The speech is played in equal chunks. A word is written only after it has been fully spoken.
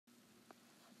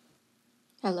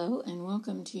Hello and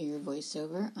welcome to your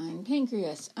voiceover on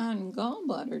Pancreas on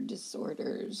gallbladder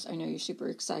disorders. I know you're super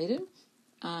excited.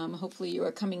 Hopefully you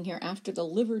are coming here after the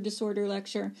liver disorder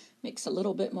lecture. Makes a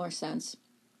little bit more sense.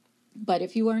 But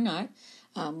if you are not,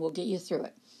 we'll get you through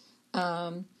it.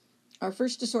 Our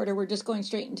first disorder, we're just going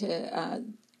straight into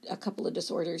a couple of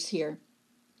disorders here.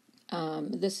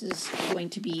 This is going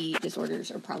to be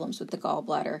disorders or problems with the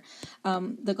gallbladder.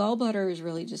 The gallbladder is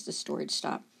really just a storage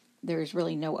stop. There's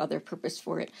really no other purpose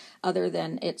for it other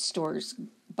than it stores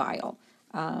bile.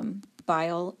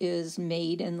 Bile is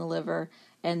made in the liver,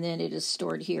 and then it is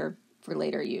stored here for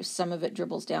later use. Some of it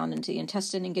dribbles down into the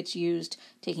intestine and gets used,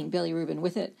 taking bilirubin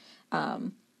with it,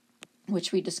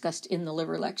 which we discussed in the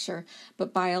liver lecture.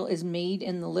 But bile is made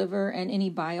in the liver, and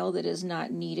any bile that is not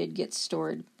needed gets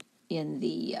stored in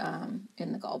the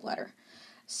gallbladder.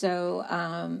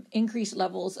 So increased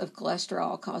levels of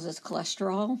cholesterol causes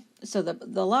cholesterol. So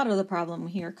a lot of the problem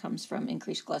here comes from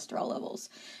increased cholesterol levels,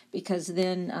 because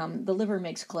then the liver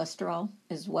makes cholesterol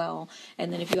as well.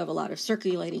 And then if you have a lot of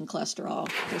circulating cholesterol,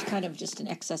 there's kind of just an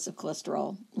excess of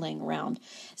cholesterol laying around.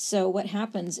 So what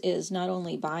happens is not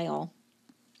only bile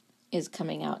is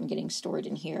coming out and getting stored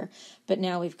in here, but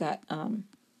now we've got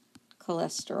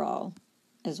cholesterol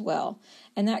as well.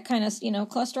 And that kind of,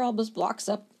 cholesterol just blocks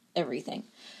up everything.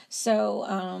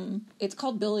 So it's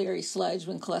called biliary sludge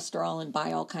when cholesterol and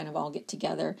bile kind of all get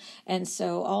together. And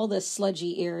so all this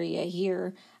sludgy area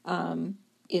here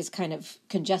is kind of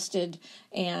congested,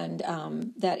 and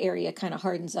that area kind of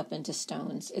hardens up into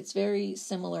stones. It's very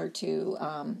similar to,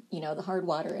 the hard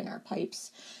water in our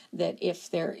pipes, that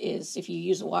if you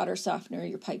use a water softener,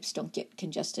 your pipes don't get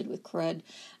congested with crud,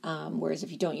 whereas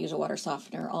if you don't use a water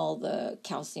softener, all the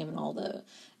calcium and all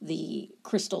the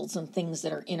crystals and things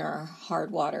that are in our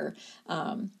hard water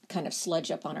kind of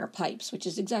sludge up on our pipes, which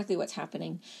is exactly what's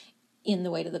happening in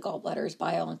the way to the gallbladder. Is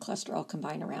bile and cholesterol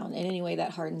combine around, and anyway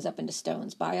that hardens up into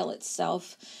stones. Bile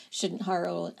itself shouldn't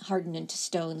harden into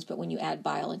stones, but when you add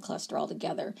bile and cholesterol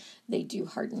together, they do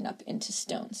harden up into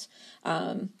stones.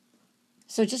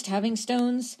 So just having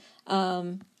stones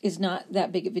is not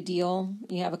that big of a deal.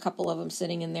 You have a couple of them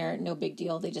sitting in there, no big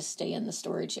deal. They just stay in the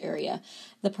storage area.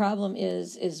 The problem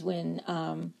is when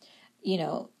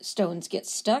stones get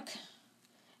stuck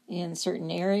in certain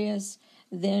areas,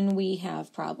 then we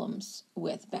have problems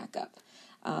with backup.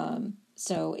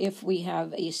 So if we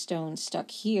have a stone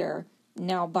stuck here,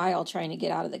 now bile trying to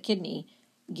get out of the kidney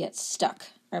gets stuck.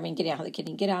 Get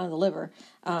out of the liver.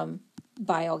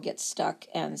 Bile gets stuck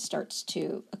and starts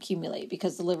to accumulate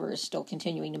because the liver is still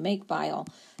continuing to make bile,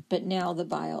 but now the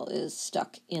bile is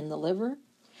stuck in the liver.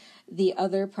 The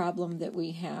other problem that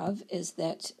we have is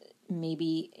that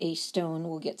maybe a stone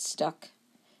will get stuck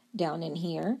down in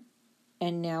here,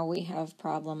 and now we have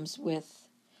problems with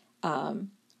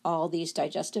all these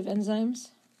digestive enzymes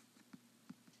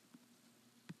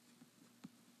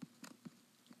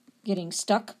getting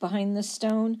stuck behind the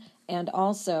stone, and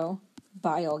also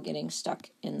bile getting stuck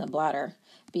in the bladder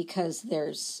because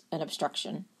there's an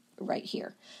obstruction right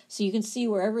here. So you can see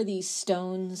wherever these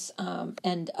stones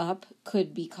end up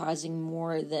could be causing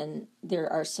more than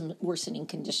there are some worsening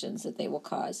conditions that they will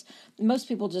cause. Most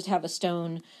people just have a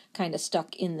stone kind of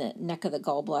stuck in the neck of the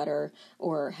gallbladder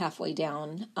or halfway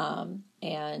down,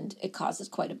 and it causes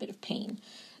quite a bit of pain.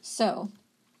 So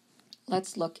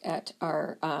let's look at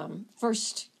our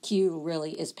first cue.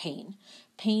 Really is pain.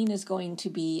 Pain is going to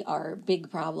be our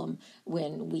big problem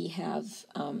when we have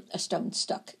a stone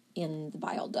stuck in the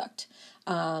bile duct.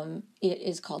 It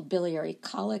is called biliary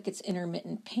colic. It's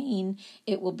intermittent pain.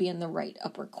 It will be in the right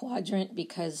upper quadrant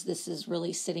because this is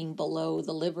really sitting below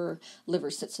the liver.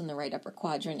 Liver sits in the right upper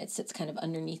quadrant. It sits kind of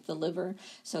underneath the liver.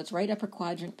 So it's right upper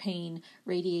quadrant pain,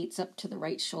 radiates up to the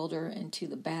right shoulder and to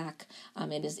the back.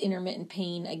 It is intermittent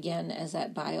pain, again, as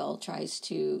that bile tries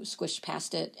to squish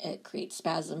past it. It creates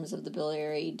spasms of the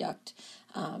biliary duct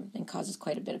and causes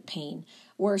quite a bit of pain.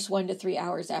 Worse 1 to 3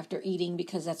 hours after eating,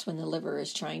 because that's when the liver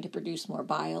is trying to produce more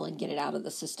bile and get it out of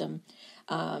the system,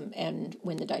 and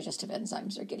when the digestive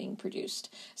enzymes are getting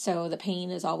produced. So the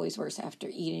pain is always worse after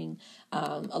eating,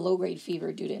 a low-grade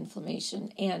fever due to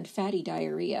inflammation, and fatty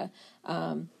diarrhea.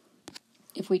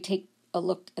 If we take a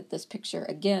look at this picture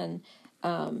again,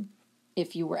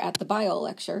 if you were at the bile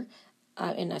lecture,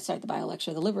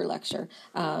 the liver lecture,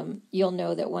 you'll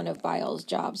know that one of bile's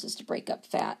jobs is to break up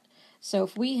fat. So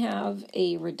if we have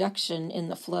a reduction in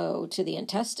the flow to the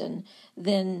intestine,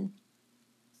 then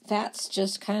fats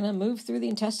just kind of move through the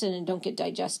intestine and don't get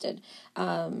digested.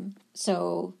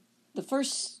 So the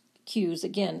first cues,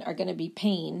 again, are going to be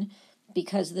pain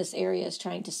because this area is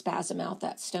trying to spasm out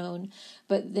that stone.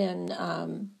 But then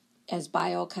as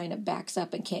bile kind of backs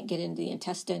up and can't get into the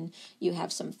intestine, you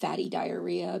have some fatty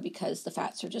diarrhea because the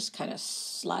fats are just kind of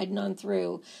sliding on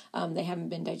through. They haven't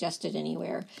been digested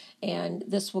anywhere. And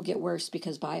this will get worse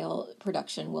because bile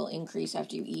production will increase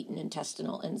after you eat, and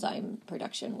intestinal enzyme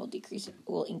production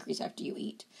will increase after you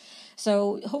eat.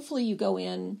 So hopefully you go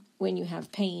in when you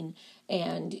have pain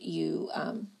and you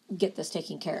get this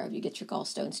taken care of. You get your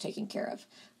gallstones taken care of,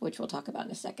 which we'll talk about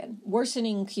in a second.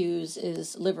 Worsening cues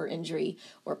is liver injury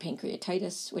or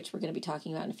pancreatitis, which we're going to be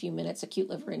talking about in a few minutes. Acute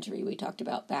liver injury we talked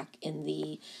about back in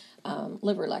the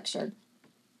liver lecture.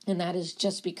 And that is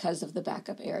just because of the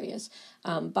backup areas.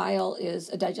 Bile is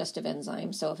a digestive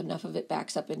enzyme, so if enough of it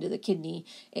backs up into the kidney,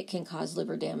 it can cause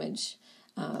liver damage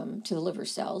to the liver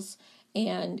cells.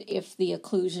 And if the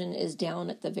occlusion is down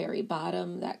at the very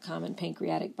bottom, that common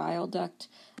pancreatic bile duct,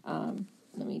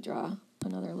 let me draw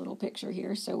another little picture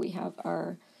here. So we have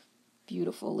our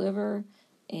beautiful liver,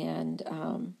 and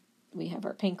we have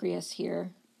our pancreas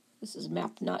here. This is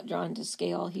mapped, not drawn to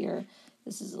scale here.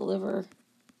 This is the liver,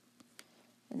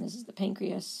 and this is the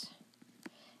pancreas.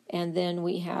 And then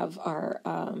we have our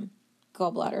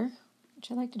gallbladder,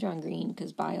 which I like to draw in green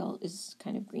because bile is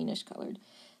kind of greenish colored.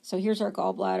 So here's our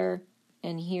gallbladder,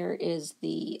 and here is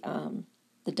the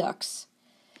ducts.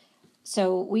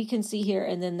 So we can see here,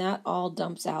 and then that all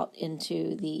dumps out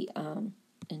into the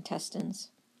intestines.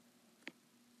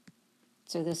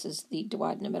 So this is the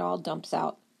duodenum. It all dumps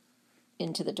out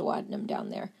into the duodenum down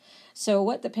there. So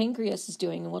what the pancreas is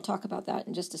doing, and we'll talk about that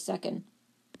in just a second,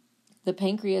 the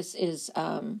pancreas is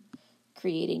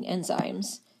creating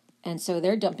enzymes, and so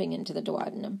they're dumping into the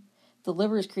duodenum. The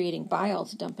liver is creating bile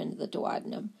to dump into the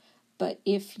duodenum. But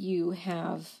if you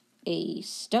have a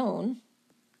stone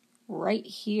right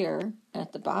here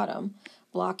at the bottom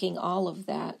blocking all of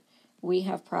that, we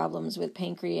have problems with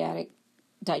pancreatic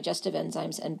digestive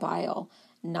enzymes and bile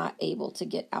not able to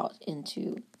get out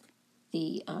into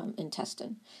the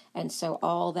intestine. And so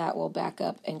all that will back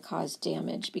up and cause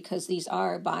damage, because these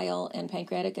are bile and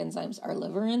pancreatic enzymes are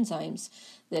liver enzymes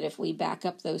that if we back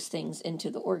up those things into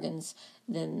the organs,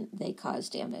 then they cause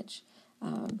damage.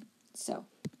 So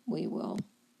we will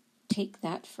take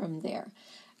that from there.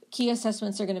 Key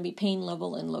assessments are going to be pain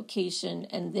level and location,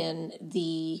 and then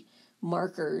the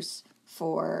markers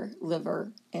for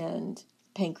liver and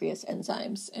pancreas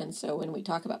enzymes. And so when we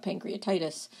talk about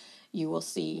pancreatitis, you will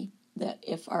see that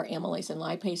if our amylase and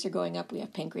lipase are going up, we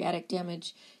have pancreatic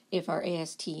damage. If our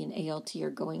AST and ALT are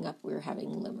going up, we're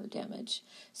having liver damage.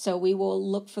 So we will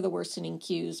look for the worsening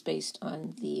cues based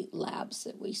on the labs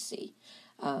that we see.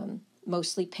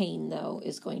 Mostly pain, though,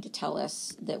 is going to tell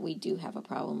us that we do have a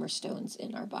problem or stones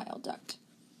in our bile duct.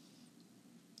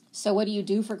 So what do you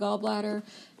do for gallbladder?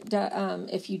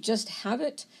 If you just have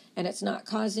it and it's not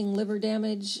causing liver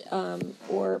damage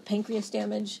or pancreas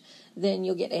damage, then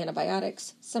you'll get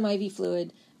antibiotics, some IV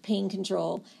fluid, pain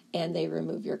control, and they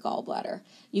remove your gallbladder.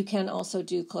 You can also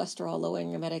do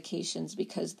cholesterol-lowering medications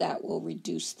because that will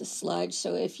reduce the sludge.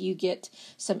 So if you get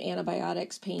some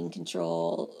antibiotics, pain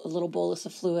control, a little bolus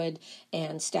of fluid,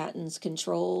 and statins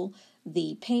control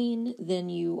the pain, then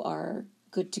you are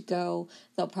good to go.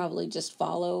 They'll probably just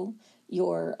follow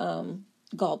your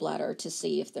gallbladder to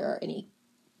see if there are any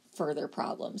further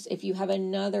problems. If you have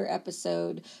another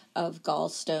episode of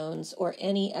gallstones or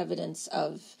any evidence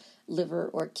of liver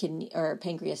or kidney or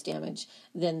pancreas damage,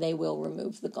 then they will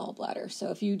remove the gallbladder. So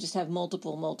if you just have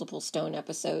multiple stone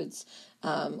episodes,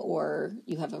 or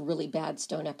you have a really bad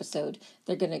stone episode,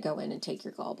 they're going to go in and take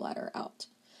your gallbladder out.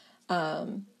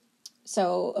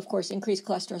 So, of course, increased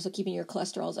cholesterol, so keeping your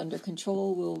cholesterols under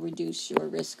control will reduce your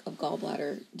risk of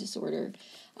gallbladder disorder.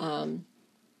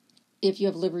 If you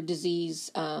have liver disease,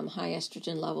 high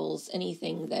estrogen levels,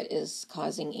 anything that is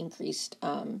causing increased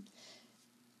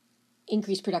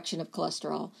production of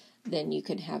cholesterol, then you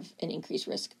could have an increased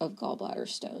risk of gallbladder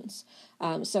stones.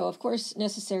 So, of course,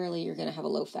 necessarily you're going to have a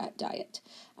low-fat diet.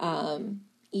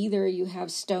 Either you have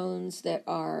stones that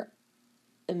are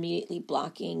immediately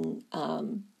blocking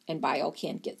and bile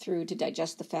can't get through to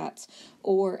digest the fats,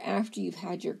 or after you've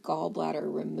had your gallbladder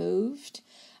removed,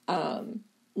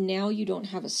 now you don't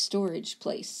have a storage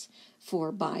place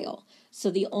for bile. So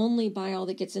the only bile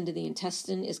that gets into the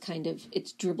intestine is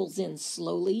it dribbles in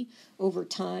slowly over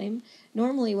time.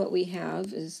 Normally what we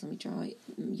have is, let me draw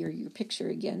your picture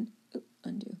again. Oh,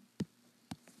 undo.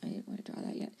 I didn't want to draw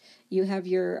that yet. You have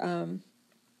your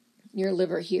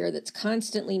liver here that's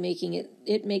constantly making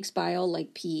it makes bile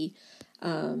like pee.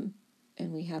 And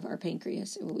we have our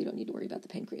pancreas. Well, we don't need to worry about the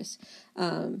pancreas.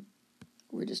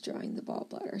 We're just drawing the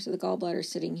gallbladder. So the gallbladder is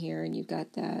sitting here, and you've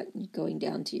got that going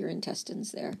down to your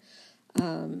intestines there.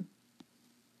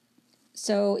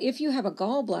 So if you have a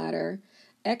gallbladder,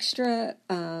 extra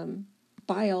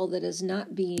bile that is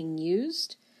not being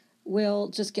used will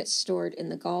just get stored in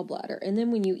the gallbladder. And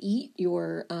then when you eat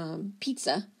your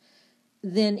pizza,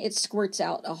 then it squirts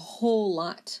out a whole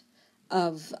lot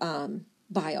of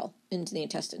bile into the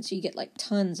intestines. So you get like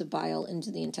tons of bile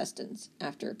into the intestines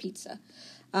after a pizza.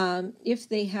 If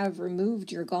they have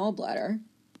removed your gallbladder,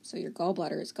 so your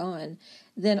gallbladder is gone,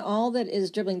 then all that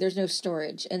is dribbling, there's no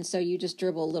storage. And so you just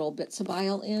dribble little bits of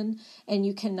bile in, and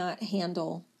you cannot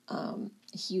handle a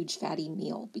huge fatty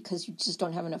meal because you just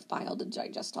don't have enough bile to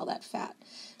digest all that fat.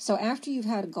 So after you've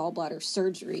had a gallbladder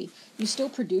surgery, you still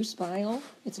produce bile.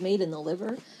 It's made in the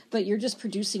liver, but you're just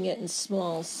producing it in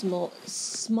smaller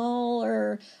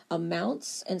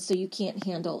amounts, and so you can't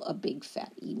handle a big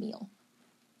fatty meal.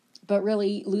 But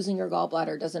really, losing your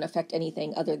gallbladder doesn't affect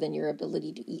anything other than your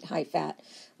ability to eat high fat,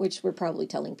 which we're probably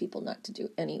telling people not to do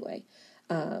anyway.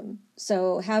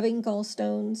 So having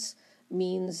gallstones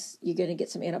means you're going to get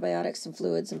some antibiotics, some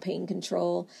fluids, some pain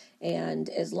control, and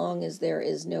as long as there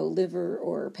is no liver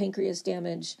or pancreas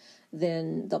damage,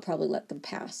 then they'll probably let them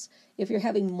pass. If you're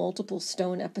having multiple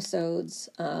stone episodes,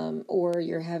 or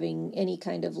you're having any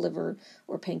kind of liver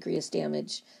or pancreas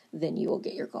damage, then you will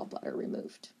get your gallbladder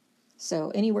removed.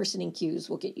 So any worsening cues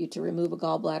will get you to remove a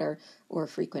gallbladder or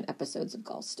frequent episodes of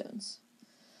gallstones.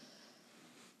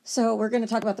 So we're going to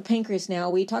talk about the pancreas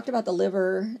now. We talked about the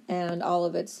liver and all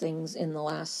of its things in the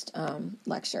last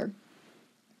lecture.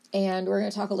 And we're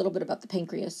going to talk a little bit about the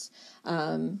pancreas.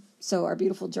 So our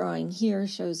beautiful drawing here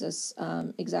shows us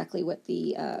exactly what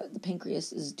the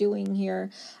pancreas is doing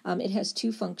here. It has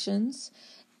two functions.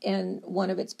 And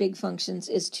one of its big functions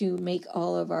is to make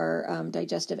all of our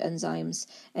digestive enzymes.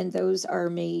 And those are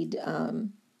made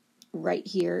right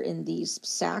here in these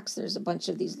sacs. There's a bunch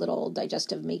of these little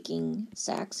digestive making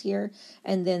sacs here.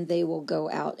 And then they will go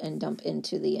out and dump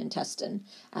into the intestine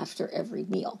after every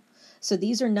meal. So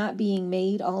these are not being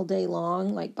made all day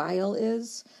long like bile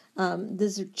is.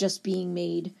 These are just being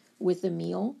made with the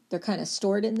meal. They're kind of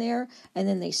stored in there, and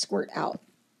then they squirt out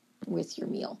with your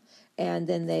meal. And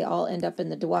then they all end up in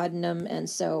the duodenum, and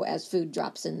so as food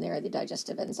drops in there, the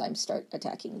digestive enzymes start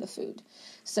attacking the food.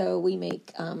 So we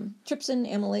make trypsin,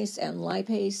 amylase, and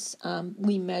lipase.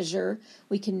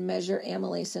 We can measure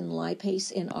amylase and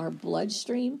lipase in our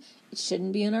bloodstream. It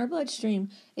shouldn't be in our bloodstream.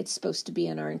 It's supposed to be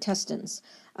in our intestines.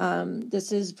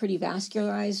 This is pretty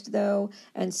vascularized, though,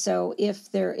 and so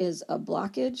if there is a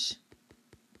blockage,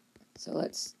 so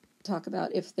let's talk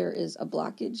about if there is a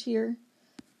blockage here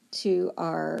to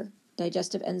our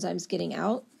digestive enzymes getting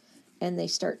out, and they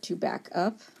start to back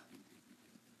up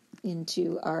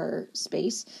into our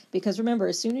space. Because remember,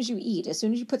 as soon as you eat, as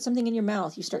soon as you put something in your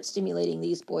mouth, you start stimulating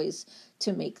these boys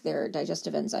to make their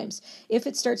digestive enzymes. If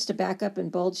it starts to back up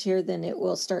and bulge here, then it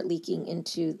will start leaking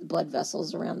into the blood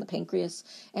vessels around the pancreas,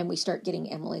 and we start getting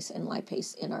amylase and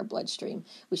lipase in our bloodstream.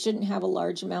 We shouldn't have a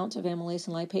large amount of amylase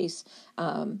and lipase,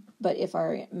 but if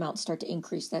our amounts start to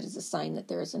increase, that is a sign that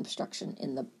there is obstruction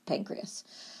in the pancreas.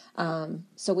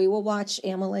 So we will watch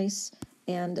amylase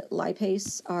and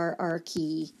lipase are our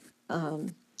key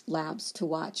labs to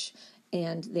watch,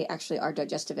 and they actually are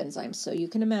digestive enzymes. So you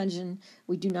can imagine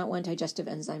we do not want digestive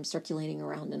enzymes circulating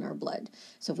around in our blood.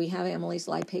 So if we have amylase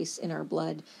lipase in our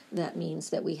blood, that means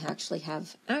that we actually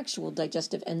have actual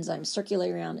digestive enzymes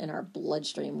circulating around in our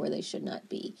bloodstream where they should not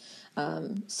be.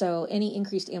 So any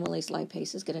increased amylase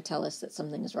lipase is going to tell us that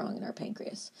something is wrong in our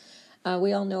pancreas.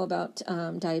 We all know about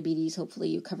diabetes. Hopefully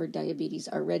you covered diabetes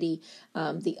already.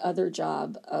 The other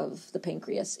job of the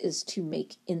pancreas is to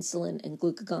make insulin and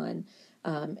glucagon,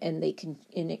 and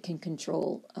it can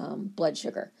control blood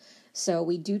sugar. So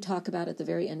we do talk about at the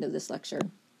very end of this lecture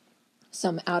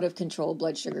some out-of-control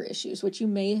blood sugar issues, which you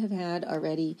may have had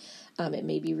already. It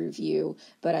may be review,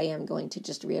 but I am going to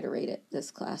just reiterate it this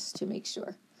class to make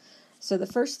sure. So the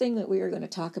first thing that we are going to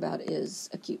talk about is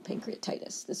acute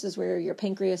pancreatitis. This is where your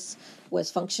pancreas was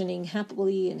functioning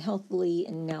happily and healthily,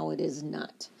 and now it is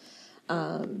not.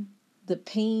 The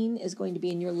pain is going to be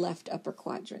in your left upper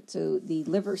quadrant. So the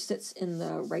liver sits in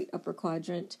the right upper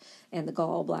quadrant, and the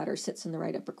gallbladder sits in the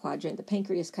right upper quadrant. The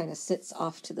pancreas kind of sits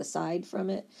off to the side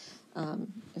from it.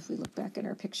 If we look back in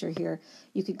our picture here,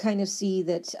 you can kind of see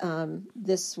that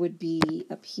this would be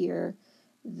up here.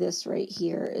 This right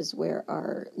here is where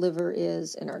our liver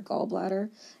is and our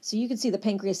gallbladder. So you can see the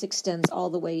pancreas extends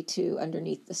all the way to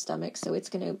underneath the stomach, so it's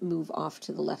going to move off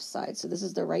to the left side. So this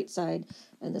is the right side,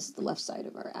 and this is the left side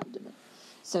of our abdomen.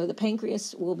 So the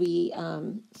pancreas will be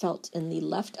felt in the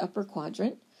left upper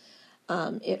quadrant.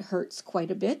 It hurts quite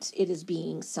a bit. It is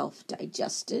being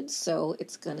self-digested, so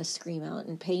it's going to scream out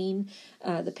in pain.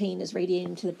 The pain is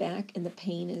radiating to the back, and the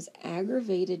pain is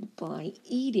aggravated by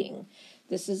eating.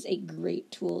 This is a great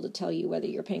tool to tell you whether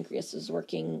your pancreas is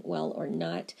working well or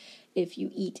not. If you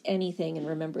eat anything, and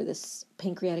remember this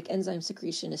pancreatic enzyme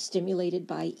secretion is stimulated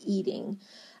by eating.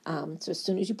 So as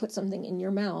soon as you put something in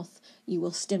your mouth, you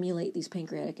will stimulate these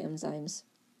pancreatic enzymes.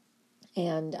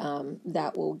 And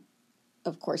that will,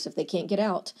 of course, if they can't get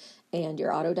out and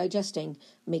you're auto-digesting,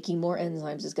 making more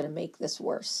enzymes is going to make this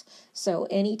worse. So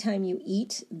anytime you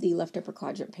eat, the left upper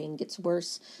quadrant pain gets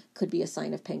worse, could be a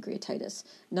sign of pancreatitis.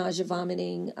 Nausea,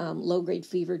 vomiting, low-grade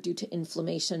fever due to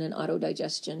inflammation and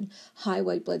auto-digestion, high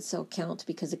white blood cell count,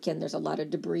 because again, there's a lot of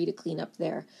debris to clean up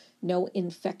there. No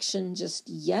infection just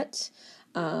yet.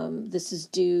 This is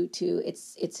due to,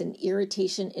 it's an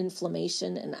irritation,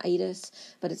 inflammation, and itis,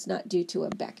 but it's not due to a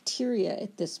bacteria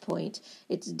at this point.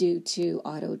 It's due to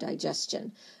autodigestion.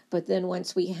 But then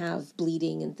once we have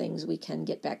bleeding and things, we can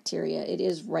get bacteria. It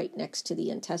is right next to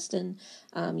the intestine.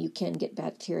 You can get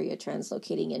bacteria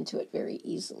translocating into it very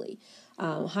easily.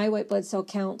 High white blood cell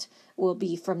count will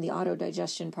be from the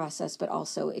autodigestion process, but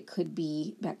also it could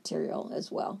be bacterial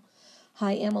as well.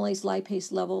 High amylase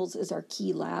lipase levels is our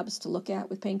key labs to look at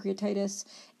with pancreatitis,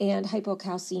 and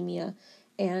hypocalcemia.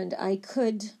 And I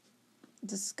could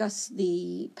discuss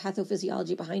the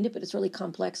pathophysiology behind it, but it's really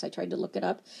complex. I tried to look it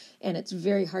up, and it's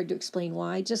very hard to explain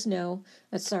why. Just know,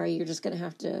 you're just going to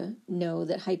have to know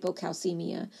that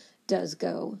hypocalcemia does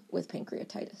go with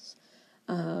pancreatitis.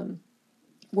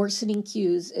 Worsening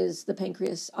cues is the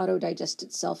pancreas autodigest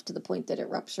itself to the point that it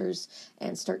ruptures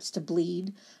and starts to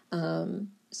bleed.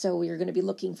 So we are going to be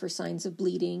looking for signs of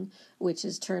bleeding, which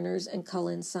is Turner's and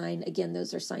Cullen's sign. Again,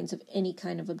 those are signs of any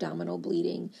kind of abdominal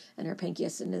bleeding, and our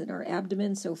pancreas and in our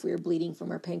abdomen. So if we are bleeding from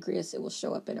our pancreas, it will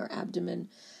show up in our abdomen.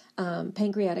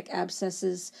 Pancreatic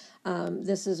abscesses,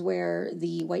 this is where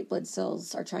the white blood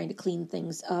cells are trying to clean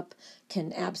things up,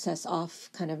 can abscess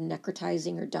off kind of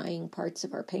necrotizing or dying parts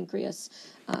of our pancreas.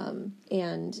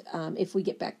 And if we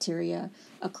get bacteria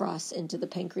across into the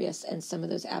pancreas and some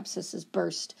of those abscesses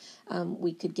burst,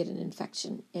 we could get an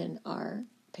infection in our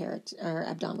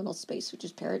abdominal space, which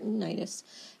is peritonitis.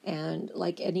 And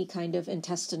like any kind of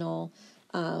intestinal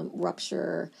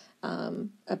rupture,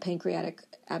 a pancreatic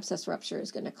abscess rupture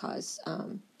is going to cause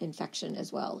infection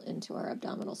as well into our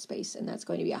abdominal space, and that's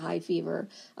going to be a high fever,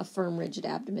 a firm, rigid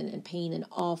abdomen, and pain in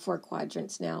all four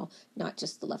quadrants now, not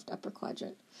just the left upper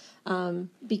quadrant.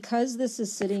 Because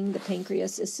the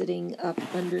pancreas is sitting up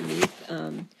underneath,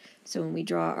 so when we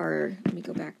draw let me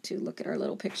go back to look at our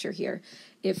little picture here.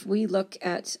 If we look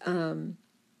at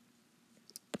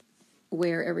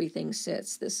where everything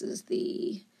sits, this is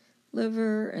the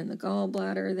liver and the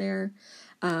gallbladder there.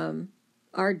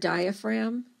 Our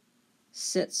diaphragm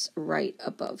sits right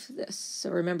above this. So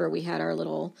remember, we had our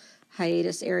little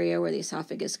hiatus area where the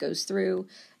esophagus goes through.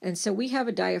 And so we have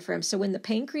a diaphragm. So when the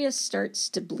pancreas starts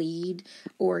to bleed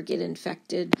or get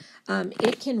infected,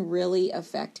 it can really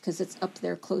affect, because it's up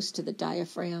there close to the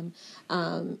diaphragm.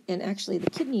 And actually the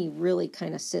kidney really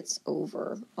kind of sits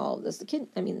over all of this.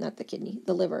 The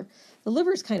liver. The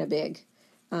liver is kind of big.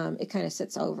 It kind of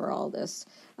sits over all this.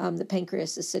 The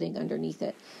pancreas is sitting underneath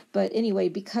it. But anyway,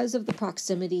 because of the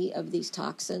proximity of these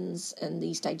toxins and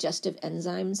these digestive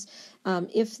enzymes,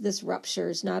 if this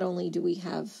ruptures, not only do we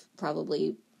have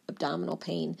probably abdominal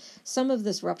pain, some of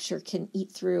this rupture can eat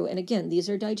through, and again, these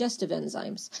are digestive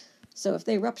enzymes. So if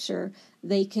they rupture,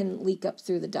 they can leak up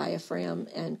through the diaphragm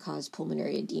and cause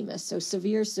pulmonary edema. So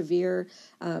severe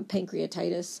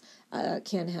pancreatitis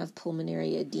can have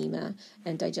pulmonary edema,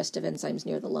 and digestive enzymes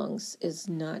near the lungs is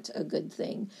not a good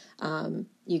thing.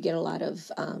 You get a lot of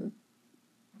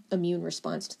immune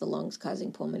response to the lungs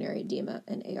causing pulmonary edema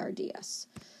and ARDS.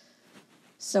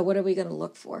 So what are we going to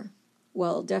look for?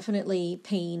 Well, definitely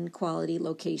pain, quality,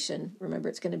 location. Remember,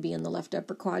 it's going to be in the left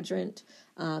upper quadrant.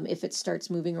 If it starts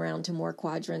moving around to more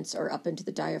quadrants or up into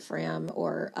the diaphragm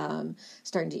or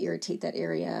starting to irritate that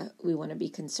area, we want to be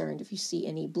concerned. If you see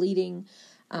any bleeding,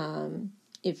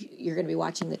 if you're going to be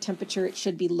watching the temperature, it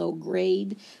should be low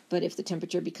grade. But if the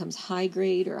temperature becomes high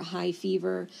grade or a high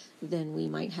fever, then we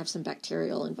might have some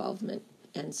bacterial involvement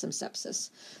and some sepsis.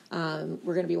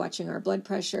 We're going to be watching our blood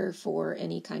pressure for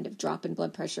any kind of drop in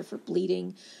blood pressure for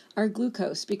bleeding. Our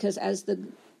glucose, because as the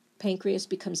pancreas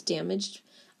becomes damaged,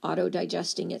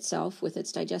 auto-digesting itself with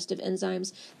its digestive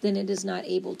enzymes, then it is not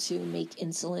able to make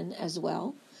insulin as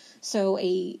well. So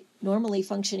a normally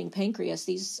functioning pancreas,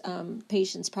 these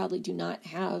patients probably do not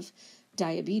have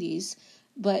diabetes,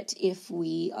 but if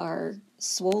we are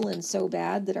swollen so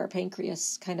bad that our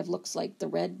pancreas kind of looks like the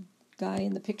red guy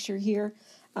in the picture here,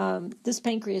 this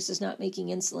pancreas is not making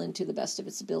insulin to the best of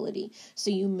its ability. So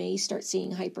you may start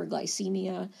seeing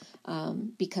hyperglycemia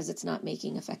because it's not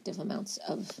making effective amounts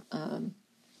of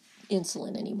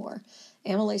insulin anymore.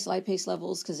 Amylase lipase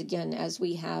levels, because again, as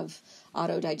we have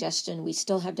autodigestion, we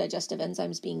still have digestive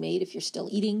enzymes being made if you're still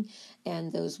eating,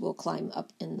 and those will climb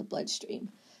up in the bloodstream.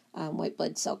 White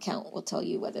blood cell count will tell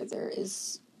you whether there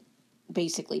is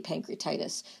basically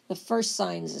pancreatitis. The first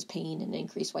signs is pain and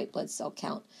increased white blood cell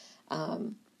count.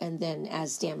 And then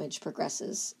as damage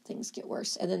progresses, things get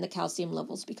worse. And then the calcium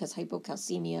levels, because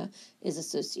hypocalcemia is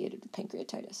associated with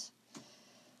pancreatitis.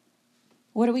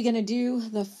 What are we going to do?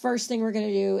 The first thing we're going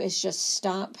to do is just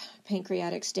stop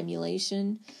pancreatic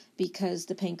stimulation, because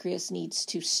the pancreas needs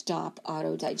to stop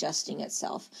auto-digesting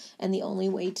itself. And the only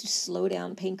way to slow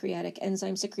down pancreatic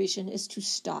enzyme secretion is to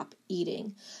stop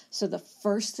eating. So the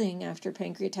first thing after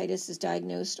pancreatitis is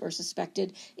diagnosed or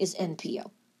suspected is NPO.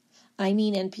 I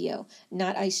mean NPO,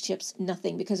 not ice chips,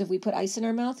 nothing. Because if we put ice in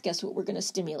our mouth, guess what we're going to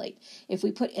stimulate? If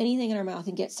we put anything in our mouth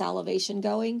and get salivation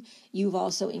going, you've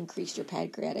also increased your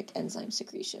pancreatic enzyme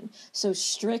secretion. So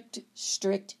strict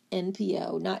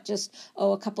NPO, not just,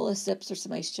 a couple of sips or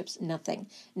some ice chips, nothing.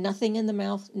 Nothing in the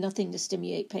mouth, nothing to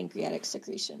stimulate pancreatic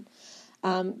secretion.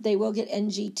 They will get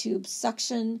NG tube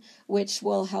suction, which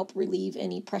will help relieve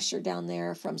any pressure down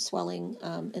there from swelling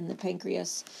in the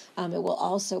pancreas. It will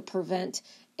also prevent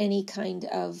any kind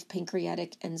of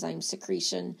pancreatic enzyme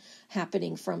secretion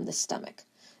happening from the stomach.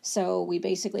 So we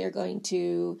basically are going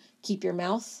to keep your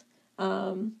mouth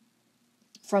from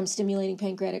stimulating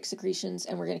pancreatic secretions,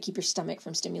 and we're going to keep your stomach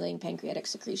from stimulating pancreatic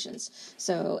secretions.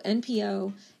 So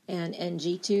NPO and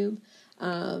NG tube.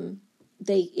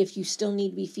 If you still need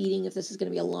to be feeding, if this is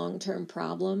going to be a long-term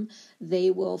problem,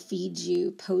 they will feed you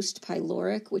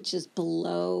post-pyloric, which is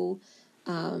below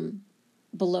in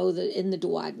the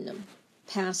duodenum,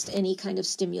 past any kind of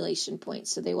stimulation point.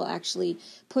 So they will actually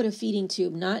put a feeding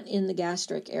tube, not in the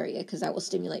gastric area, because that will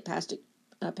stimulate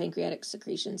pancreatic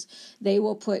secretions. They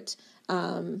will put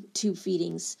tube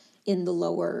feedings in the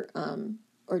lower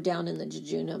or down in the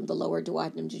jejunum, the lower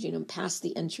duodenum jejunum, past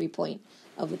the entry point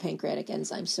of the pancreatic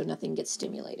enzymes, so nothing gets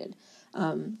stimulated.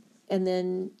 And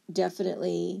then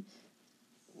definitely,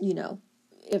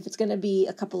 if it's going to be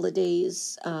a couple of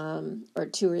days or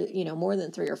two, more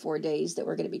than 3 or 4 days that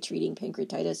we're going to be treating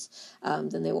pancreatitis,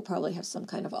 then they will probably have some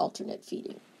kind of alternate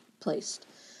feeding placed.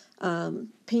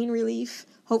 Pain relief.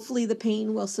 Hopefully the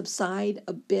pain will subside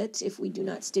a bit if we do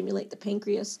not stimulate the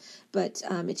pancreas, but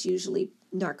it's usually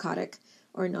narcotic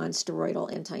or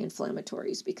non-steroidal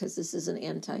anti-inflammatories, because this is an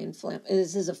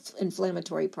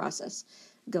inflammatory process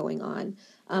going on.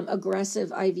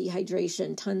 Aggressive IV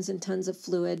hydration, tons and tons of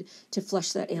fluid to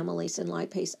flush that amylase and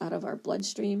lipase out of our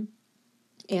bloodstream.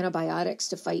 Antibiotics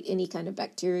to fight any kind of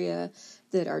bacteria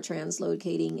that are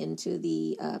translocating into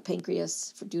the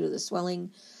pancreas due to the swelling,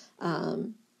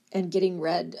 and getting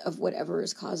rid of whatever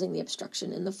is causing the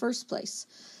obstruction in the first place.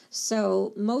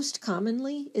 So most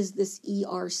commonly is this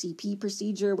ERCP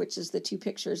procedure, which is the 2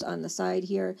 pictures on the side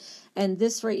here. And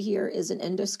this right here is an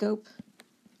endoscope.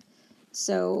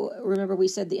 So remember, we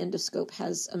said the endoscope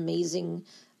has amazing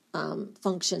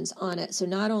functions on it. So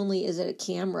not only is it a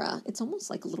camera, it's almost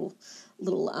like a little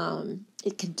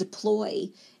it can deploy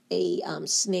a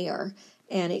snare,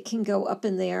 and it can go up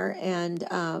in there, and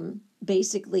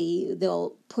basically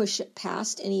they'll push it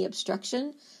past any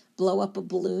obstruction, blow up a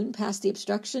balloon past the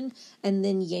obstruction, and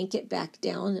then yank it back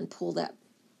down and pull that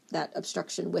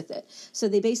obstruction with it. So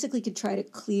they basically could try to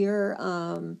clear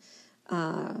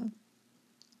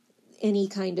any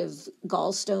kind of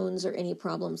gallstones or any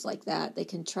problems like that. They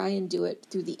can try and do it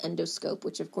through the endoscope,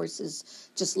 which of course is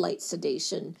just light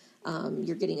sedation.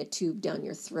 You're getting a tube down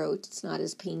your throat. It's not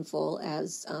as painful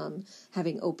as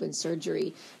having open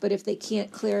surgery. But if they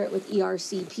can't clear it with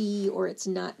ERCP, or it's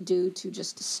not due to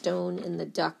just a stone in the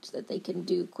duct that they can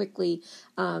do quickly,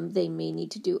 they may need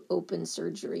to do open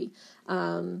surgery.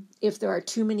 If there are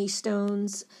too many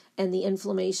stones and the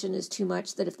inflammation is too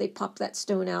much, that if they pop that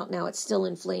stone out, now it's still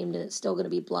inflamed and it's still going to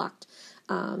be blocked,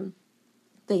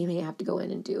 they may have to go in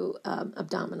and do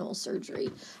abdominal surgery.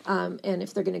 And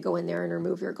if they're going to go in there and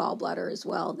remove your gallbladder as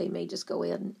well, they may just go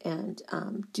in and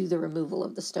do the removal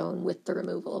of the stone with the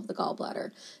removal of the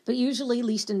gallbladder. But usually,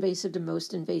 least invasive to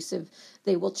most invasive,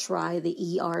 they will try the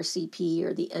ERCP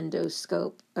or the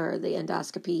endoscope or the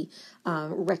endoscopy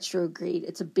retrograde.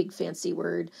 It's a big fancy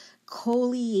word.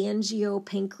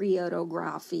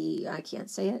 Cholangiopancreatography. I can't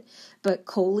say it, but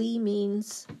chole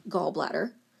means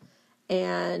gallbladder.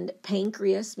 And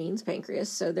pancreas means pancreas,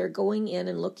 so they're going in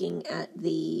and looking at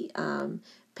the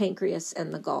pancreas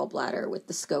and the gallbladder with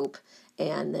the scope,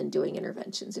 and then doing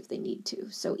interventions if they need to.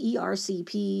 So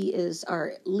ERCP is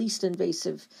our least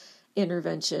invasive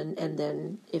intervention, and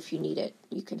then if you need it,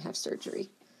 you can have surgery.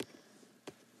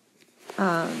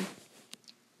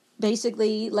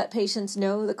 Basically, let patients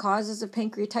know the causes of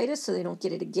pancreatitis so they don't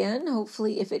get it again.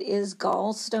 Hopefully, if it is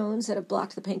gallstones that have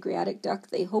blocked the pancreatic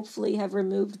duct, they hopefully have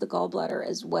removed the gallbladder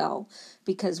as well,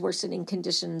 because worsening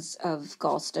conditions of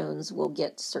gallstones will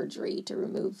get surgery to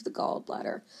remove the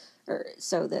gallbladder, or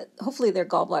so that hopefully their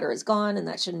gallbladder is gone and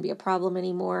that shouldn't be a problem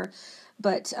anymore.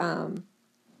 But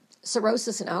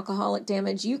cirrhosis and alcoholic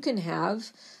damage, you can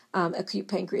have acute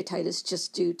pancreatitis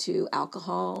just due to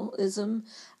alcoholism.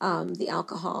 The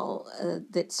alcohol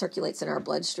that circulates in our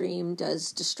bloodstream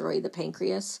does destroy the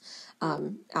pancreas.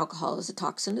 Alcohol is a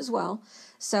toxin as well.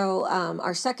 So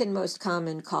our second most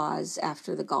common cause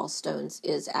after the gallstones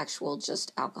is actual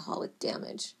just alcoholic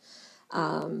damage.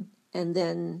 And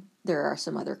then there are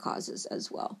some other causes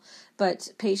as well.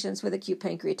 But patients with acute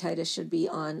pancreatitis should be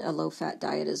on a low-fat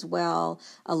diet as well,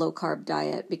 a low-carb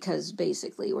diet, because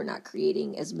basically we're not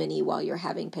creating as many, while you're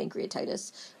having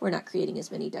pancreatitis, we're not creating as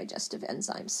many digestive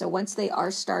enzymes. So once they are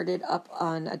started up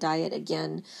on a diet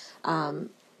again,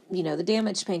 the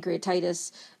damaged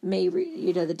pancreatitis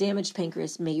the damaged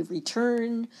pancreas may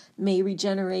return, may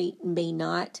regenerate, may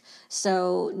not.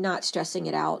 So not stressing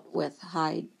it out with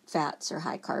high fats or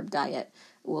high carb diet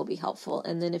will be helpful.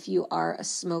 And then if you are a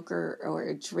smoker or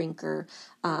a drinker,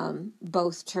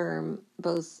 both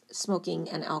smoking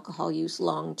and alcohol use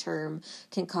long term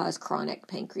can cause chronic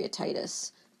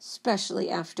pancreatitis,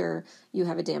 especially after you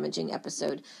have a damaging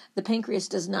episode. The pancreas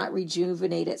does not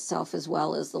rejuvenate itself as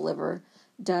well as the liver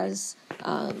does.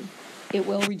 It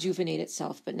will rejuvenate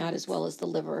itself, but not as well as the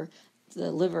liver. The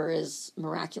liver is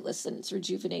miraculous in its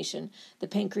rejuvenation. The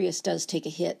pancreas does take a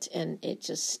hit, and it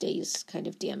just stays kind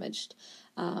of damaged.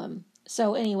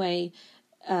 So anyway,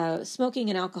 smoking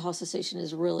and alcohol cessation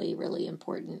is really, really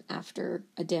important after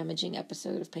a damaging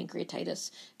episode of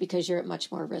pancreatitis, because you're at much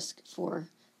more risk for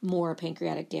more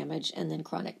pancreatic damage and then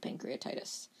chronic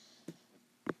pancreatitis.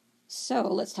 So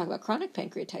let's talk about chronic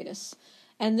pancreatitis.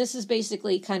 And this is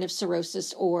basically kind of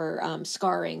cirrhosis or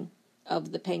scarring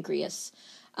of the pancreas.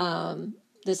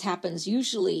 This happens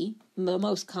usually, the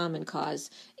most common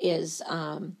cause is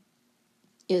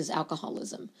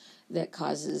alcoholism that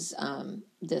causes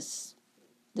this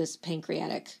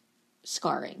pancreatic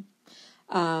scarring.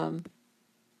 How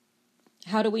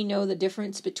do we know the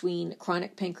difference between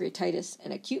chronic pancreatitis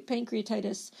and acute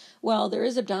pancreatitis? Well, there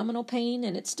is abdominal pain,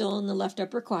 and it's still in the left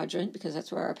upper quadrant because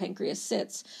that's where our pancreas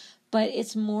sits. But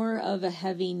it's more of a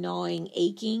heavy gnawing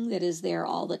aching that is there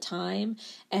all the time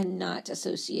and not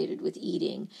associated with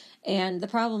eating. And the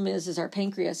problem is our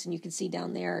pancreas, and you can see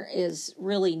down there, is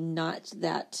really not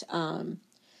that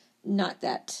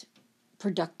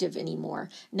productive anymore.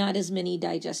 Not as many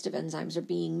digestive enzymes are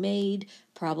being made,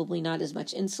 probably not as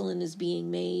much insulin is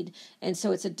being made, and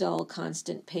so it's a dull,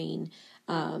 constant pain,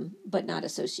 but not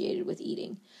associated with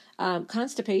eating.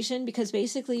 Constipation, because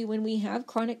basically when we have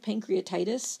chronic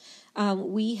pancreatitis,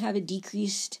 we have a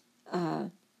decreased,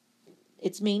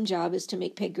 its main job is to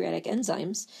make pancreatic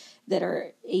enzymes that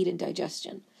aid in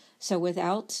digestion. So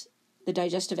without the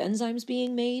digestive enzymes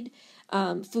being made,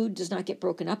 food does not get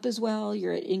broken up as well.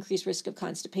 You're at increased risk of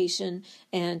constipation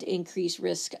and increased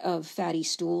risk of fatty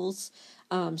stools.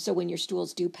 So when your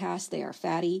stools do pass, they are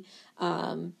fatty,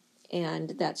 and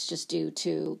that's just due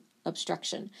to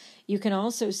obstruction. You can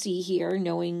also see here,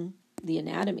 knowing the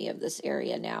anatomy of this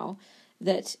area now,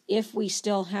 that if we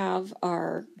still have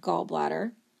our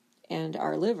gallbladder and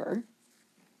our liver,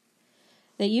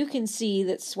 that you can see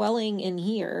that swelling in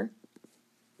here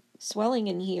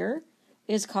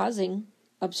is causing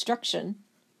obstruction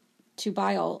to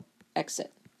bile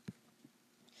exit.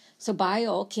 So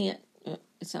bile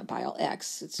it's not bile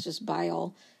X, it's just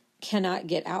bile cannot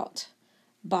get out.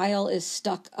 Bile is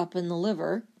stuck up in the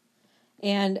liver.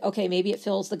 And, okay, maybe it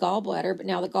fills the gallbladder, but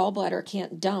now the gallbladder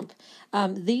can't dump.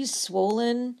 These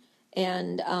swollen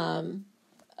and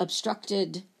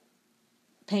obstructed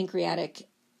pancreatic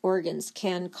organs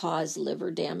can cause liver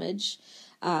damage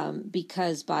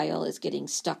because bile is getting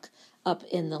stuck up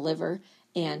in the liver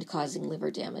and causing liver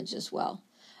damage as well.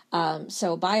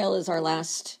 So bile is our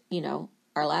last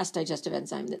digestive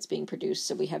enzyme that's being produced.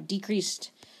 So we have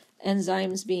decreased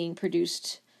enzymes being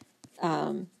produced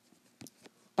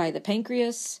by the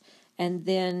pancreas, and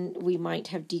then we might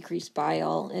have decreased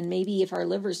bile, and maybe if our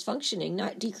liver's functioning,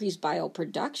 not decreased bile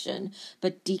production,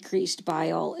 but decreased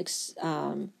bile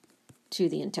to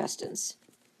the intestines.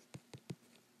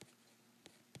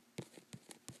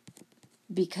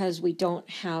 Because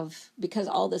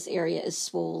all this area is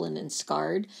swollen and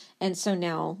scarred, and so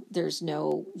now there's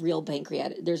no real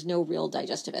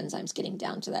digestive enzymes getting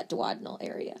down to that duodenal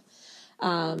area.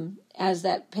 As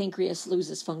that pancreas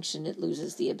loses function, it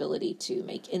loses the ability to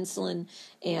make insulin,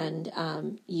 and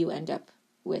you end up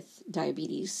with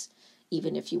diabetes,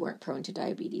 even if you weren't prone to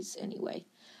diabetes anyway.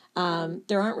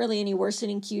 There aren't really any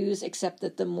worsening cues, except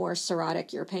that the more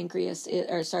cirrhotic your pancreas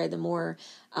is, the more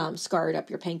scarred up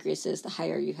your pancreas is, the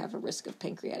higher you have a risk of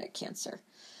pancreatic cancer.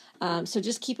 So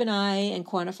just keep an eye and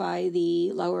quantify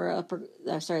the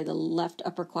the left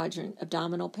upper quadrant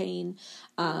abdominal pain.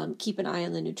 Keep an eye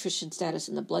on the nutrition status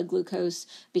and the blood glucose,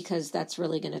 because that's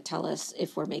really going to tell us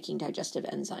if we're making digestive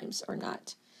enzymes or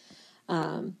not.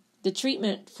 The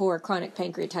treatment for chronic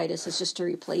pancreatitis is just to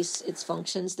replace its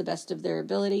functions the best of their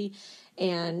ability,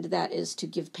 and that is to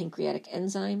give pancreatic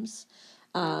enzymes.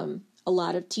 A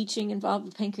lot of teaching involved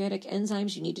with pancreatic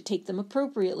enzymes. You need to take them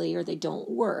appropriately or they don't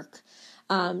work.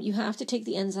 You have to take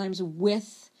the enzymes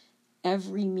with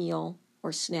every meal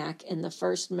or snack in the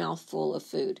first mouthful of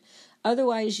food.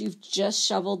 Otherwise, you've just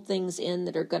shoveled things in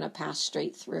that are going to pass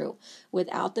straight through.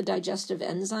 Without the digestive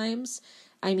enzymes,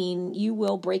 you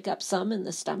will break up some in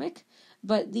the stomach,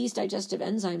 but these digestive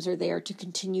enzymes are there to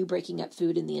continue breaking up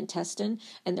food in the intestine,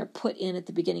 and they're put in at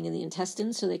the beginning of the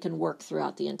intestine so they can work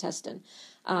throughout the intestine.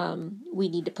 We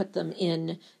need to put them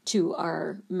in to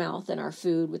our mouth and our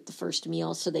food with the first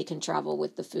meal so they can travel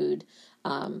with the food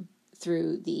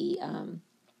through the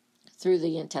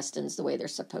intestines the way they're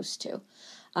supposed to.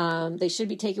 They should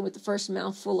be taken with the first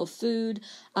mouthful of food.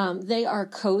 They are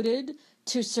coded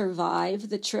to survive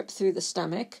the trip through the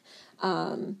stomach.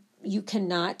 You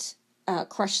cannot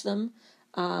crush them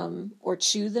or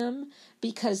chew them,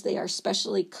 because they are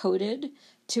specially coated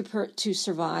to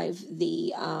survive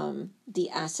the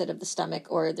acid of the stomach,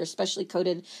 or they're specially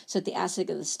coated so that the acid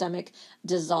of the stomach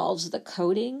dissolves the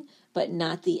coating, but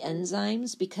not the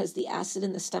enzymes, because the acid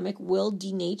in the stomach will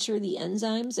denature the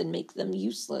enzymes and make them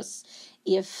useless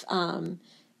if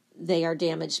they are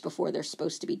damaged before they're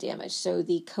supposed to be damaged. So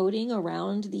the coating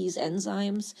around these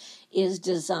enzymes is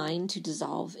designed to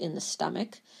dissolve in the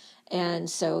stomach. And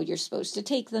so you're supposed to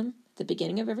take them at the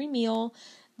beginning of every meal.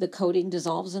 The coating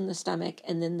dissolves in the stomach,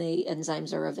 and then the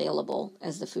enzymes are available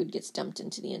as the food gets dumped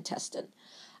into the intestine.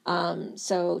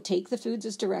 So take the foods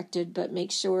as directed, but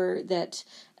make sure that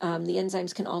the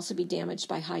enzymes can also be damaged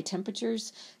by high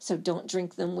temperatures. So don't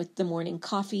drink them with the morning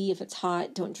coffee if it's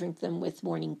hot. Don't drink them with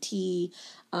morning tea.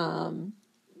 Don't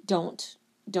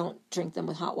drink them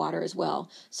with hot water as well.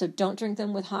 So don't drink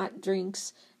them with hot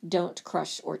drinks. Don't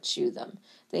crush or chew them.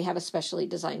 They have a specially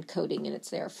designed coating, and it's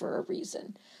there for a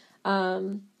reason.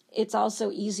 It's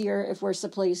also easier if we're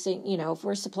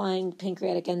supplying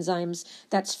pancreatic enzymes.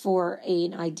 That's for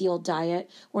an ideal diet.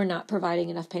 We're not providing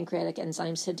enough pancreatic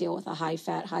enzymes to deal with a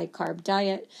high-fat, high-carb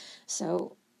diet.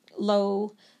 So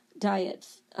low diet,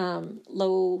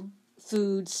 low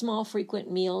food, small frequent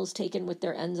meals taken with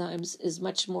their enzymes is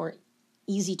much more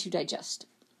easy to digest.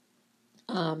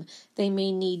 They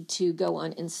may need to go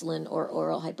on insulin or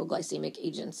oral hypoglycemic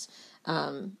agents,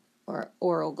 or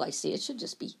oral glycemic. It should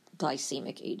just be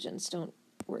glycemic agents. Don't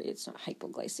worry, it's not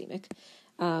hypoglycemic.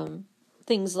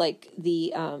 Things like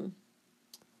the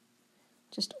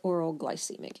just oral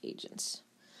glycemic agents.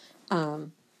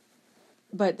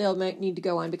 But they'll might need to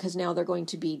go on because now they're going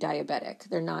to be diabetic.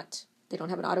 They don't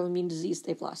have an autoimmune disease.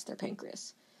 They've lost their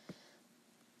pancreas.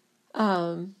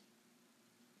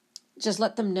 Just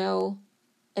let them know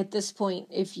at this point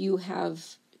if you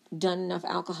have done enough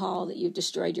alcohol that you've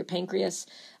destroyed your pancreas,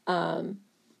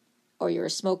 or you're a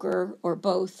smoker, or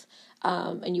both,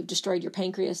 and you've destroyed your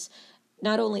pancreas.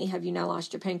 Not only have you now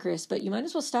lost your pancreas, but you might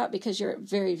as well stop, because you're at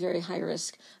very, very high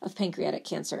risk of pancreatic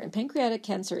cancer. And pancreatic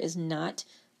cancer is not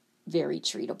very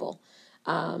treatable.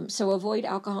 So avoid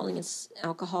alcohol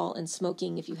and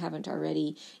smoking if you haven't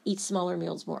already. Eat smaller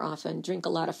meals more often. Drink a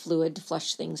lot of fluid to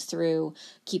flush things through,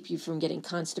 keep you from getting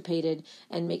constipated,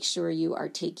 and make sure you are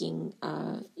taking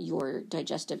your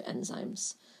digestive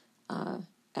enzymes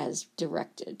as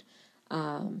directed.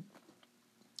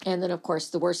 And then, of course,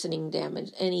 the worsening damage,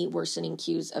 any worsening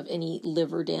cues of any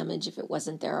liver damage if it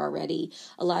wasn't there already.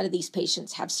 A lot of these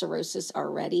patients have cirrhosis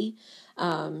already,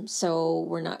 so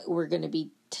we're going to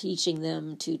be teaching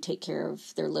them to take care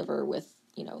of their liver with,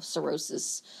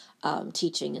 cirrhosis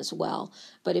teaching as well.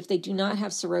 But if they do not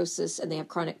have cirrhosis and they have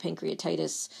chronic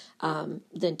pancreatitis,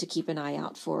 then to keep an eye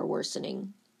out for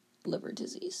worsening liver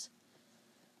disease.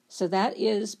 So that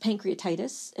is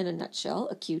pancreatitis in a nutshell,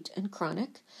 acute and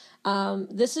chronic.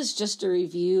 This is just a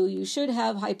review. You should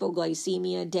have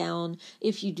hypoglycemia down.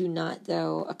 If you do not,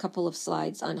 though, a couple of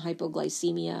slides on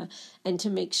hypoglycemia, and to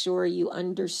make sure you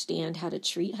understand how to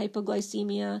treat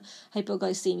hypoglycemia.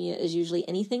 Hypoglycemia is usually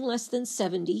anything less than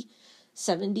 70.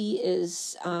 70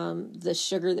 is the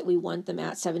sugar that we want them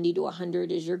at. 70 to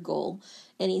 100 is your goal.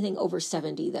 Anything over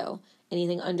 70, though,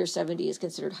 anything under 70 is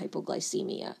considered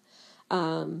hypoglycemia.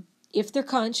 If they're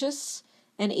conscious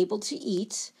and able to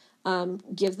eat,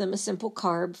 give them a simple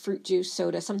carb, fruit juice,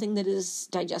 soda, something that is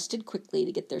digested quickly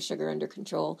to get their sugar under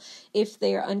control. If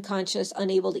they are unconscious,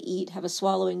 unable to eat, have a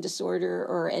swallowing disorder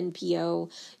or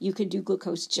NPO, you could do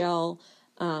glucose gel,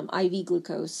 IV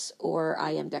glucose, or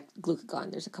IM glucagon.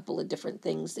 There's a couple of different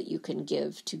things that you can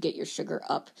give to get your sugar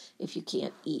up if you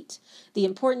can't eat. The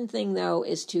important thing, though,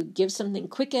 is to give something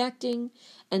quick acting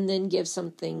and then give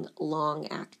something long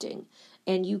acting.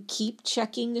 And you keep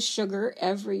checking the sugar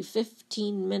every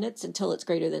 15 minutes until it's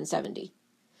greater than 70.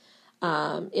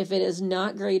 If it is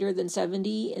not greater than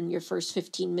 70 in your first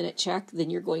 15-minute check,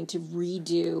 then you're going to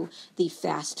redo the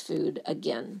fast food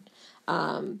again.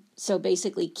 So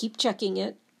basically, keep checking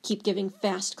it, keep giving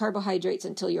fast carbohydrates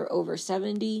until you're over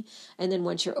 70, and then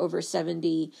once you're over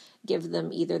 70, give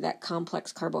them either that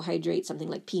complex carbohydrate, something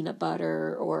like peanut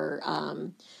butter, or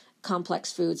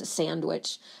complex foods, a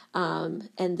sandwich, and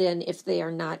then if they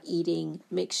are not eating,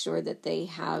 make sure that they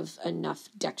have enough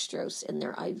dextrose in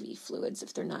their IV fluids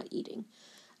if they're not eating.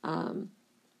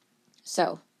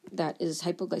 So that is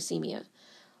hypoglycemia.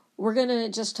 We're going to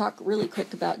just talk really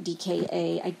quick about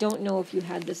DKA. I don't know if you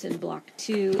had this in Block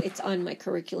 2. It's on my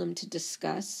curriculum to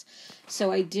discuss.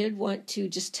 So I did want to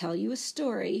just tell you a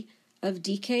story of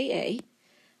DKA.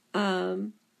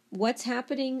 What's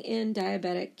happening in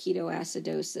diabetic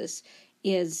ketoacidosis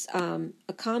is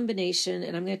a combination,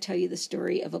 and I'm going to tell you the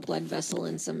story of a blood vessel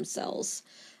and some cells.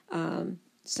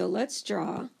 So let's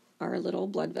draw our little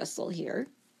blood vessel here.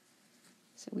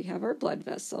 So we have our blood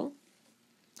vessel.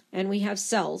 And we have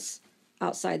cells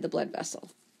outside the blood vessel.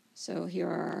 So here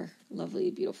are our lovely,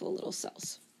 beautiful little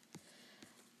cells.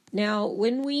 Now,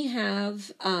 when we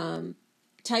have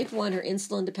type 1 or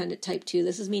insulin-dependent type 2,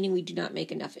 this is meaning we do not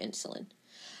make enough insulin.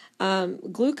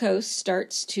 Glucose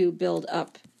starts to build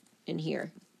up in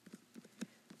here.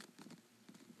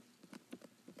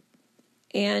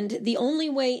 And the only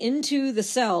way into the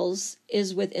cells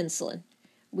is with insulin.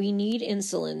 We need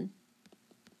insulin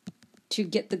to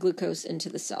get the glucose into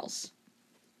the cells.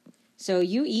 So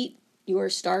you eat your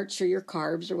starch or your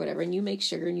carbs or whatever, and you make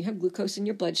sugar, and you have glucose in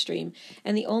your bloodstream,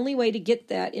 and the only way to get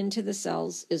that into the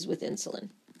cells is with insulin.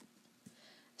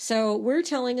 So we're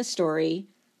telling a story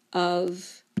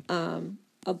of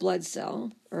a blood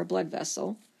cell or a blood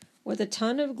vessel with a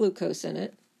ton of glucose in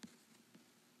it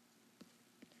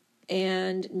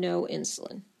and no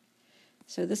insulin.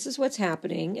 So this is what's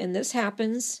happening, and this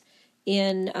happens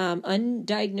in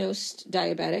undiagnosed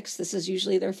diabetics. This is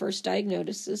usually their first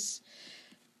diagnosis.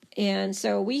 And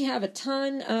so we have a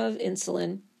ton of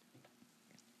insulin,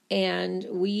 and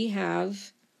we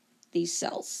have these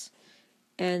cells.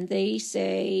 And they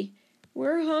say,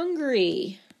 we're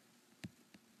hungry.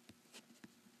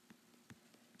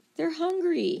 They're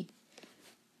hungry.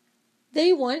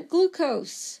 They want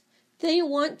glucose. They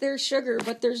want their sugar,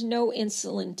 but there's no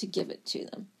insulin to give it to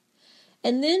them.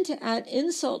 And then to add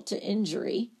insult to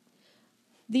injury,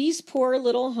 these poor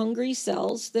little hungry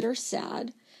cells that are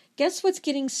sad, guess what's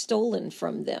getting stolen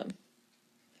from them?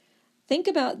 Think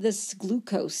about this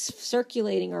glucose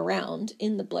circulating around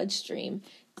in the bloodstream.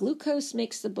 Glucose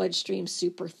makes the bloodstream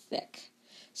super thick.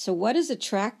 So what is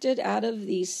attracted out of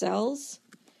these cells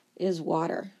is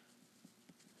water.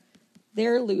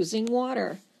 They're losing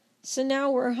water. So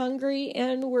now we're hungry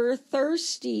and we're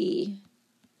thirsty.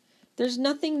 There's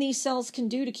nothing these cells can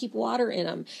do to keep water in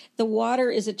them. The water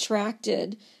is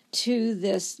attracted to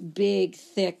this big,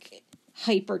 thick,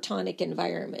 hypertonic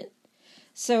environment.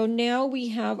 So now we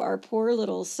have our poor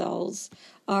little cells.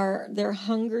 They're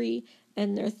hungry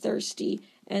and they're thirsty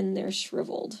and they're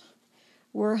shriveled.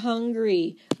 We're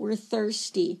hungry. We're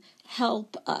thirsty.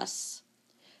 Help us.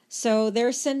 So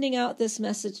they're sending out this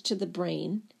message to the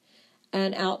brain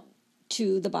and out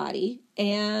to the body,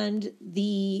 and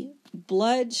the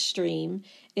bloodstream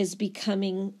is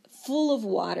becoming full of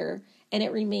water, and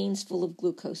it remains full of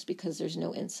glucose because there's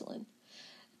no insulin.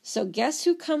 So guess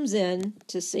who comes in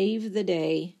to save the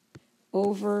day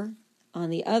over on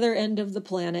the other end of the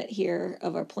planet here,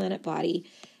 of our planet body,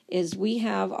 is we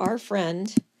have our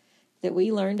friend that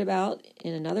we learned about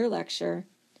in another lecture.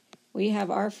 We have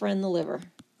our friend the liver.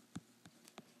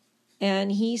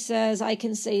 And he says, I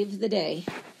can save the day.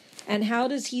 And how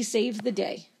does he save the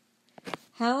day?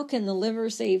 How can the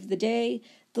liver save the day?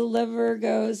 The liver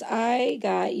goes, I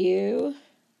got you.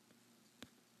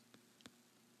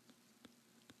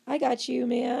 I got you,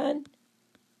 man.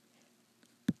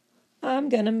 I'm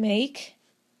going to make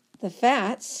the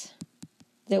fats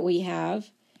that we have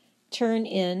turn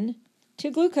into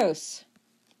glucose.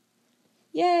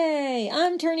 Yay!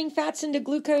 I'm turning fats into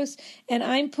glucose, and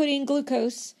I'm putting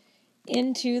glucose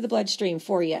into the bloodstream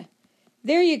for you.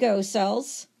 There you go,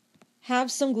 cells. Have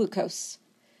some glucose.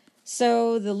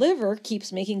 So the liver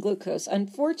keeps making glucose.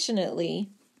 Unfortunately,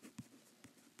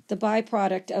 the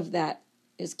byproduct of that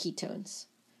is ketones.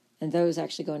 And those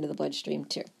actually go into the bloodstream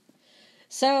too.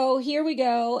 So here we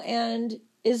go. And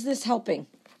is this helping?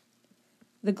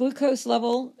 The glucose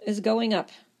level is going up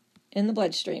in the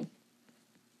bloodstream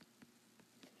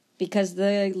because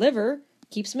the liver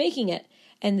keeps making it.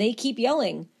 And they keep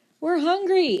yelling, we're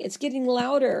hungry. It's getting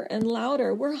louder and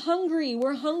louder. We're hungry.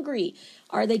 We're hungry.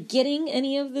 Are they getting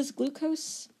any of this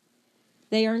glucose?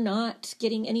 They are not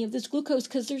getting any of this glucose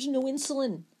because there's no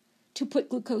insulin to put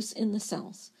glucose in the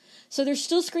cells. So they're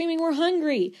still screaming, we're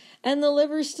hungry. And the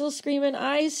liver's still screaming,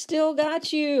 I still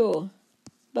got you.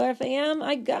 But fam,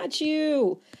 I got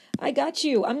you. I got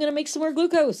you. I'm going to make some more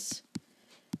glucose.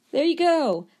 There you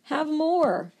go. Have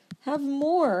more. Have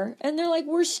more. And they're like,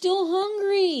 we're still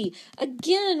hungry.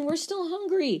 Again, we're still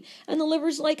hungry. And the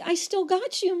liver's like, I still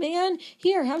got you, man.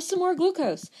 Here, have some more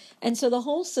glucose. And so the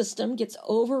whole system gets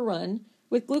overrun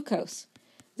with glucose.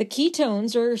 The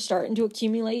ketones are starting to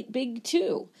accumulate big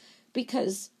too,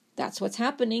 because that's what's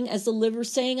happening as the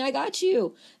liver's saying, I got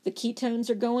you. The ketones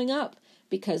are going up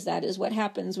because that is what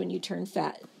happens when you turn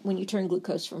fat, when you turn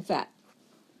glucose from fat.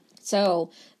 So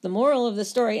the moral of the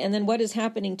story, and then what is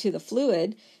happening to the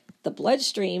fluid, the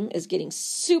bloodstream is getting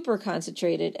super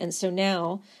concentrated, and so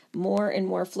now more and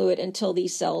more fluid until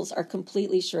these cells are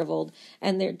completely shriveled,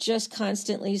 and they're just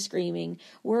constantly screaming,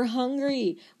 we're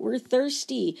hungry, we're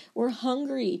thirsty, we're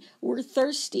hungry, we're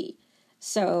thirsty.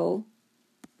 So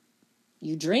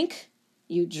you drink,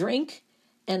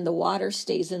 and the water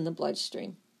stays in the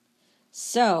bloodstream.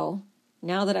 So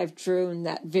now that I've drawn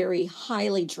that very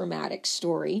highly dramatic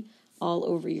story all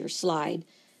over your slide,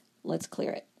 let's clear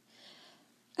it.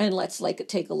 And let's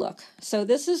take a look. So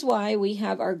this is why we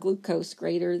have our glucose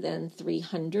greater than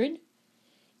 300,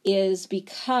 is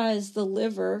because the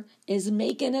liver is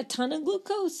making a ton of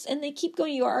glucose. And they keep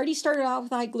going. You already started off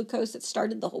with high glucose. It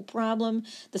started the whole problem.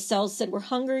 The cells said, we're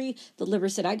hungry. The liver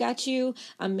said, I got you.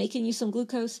 I'm making you some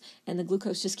glucose. And the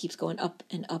glucose just keeps going up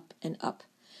and up and up.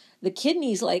 The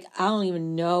kidney's like, I don't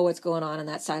even know what's going on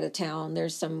that side of town.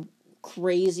 There's some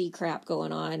crazy crap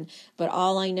going on, but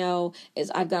all I know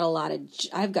is I've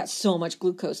got so much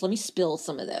glucose. Let me spill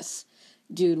some of this.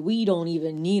 Dude, we don't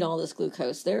even need all this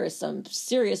glucose. There is some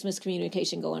serious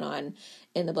miscommunication going on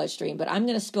in the bloodstream, but I'm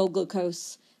going to spill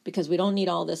glucose because we don't need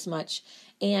all this much.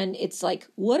 And it's like,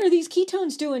 what are these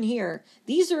ketones doing here?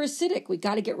 These are acidic. We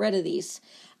got to get rid of these.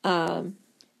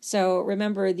 So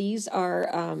remember, these are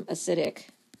acidic.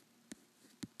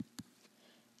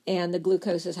 And the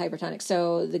glucose is hypertonic.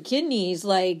 So the kidney's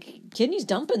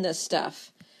dumping this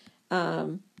stuff.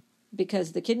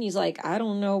 Because the kidney's like, I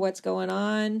don't know what's going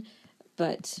on,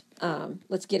 but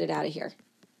let's get it out of here.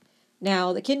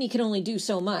 Now, the kidney can only do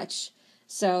so much.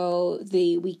 So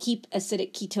we keep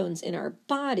acidic ketones in our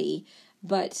body,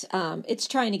 but it's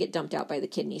trying to get dumped out by the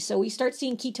kidney. So we start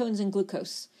seeing ketones and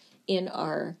glucose in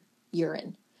our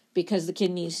urine because the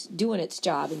kidney's doing its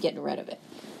job and getting rid of it.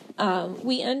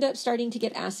 We end up starting to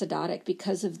get acidotic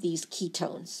because of these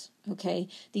ketones, okay?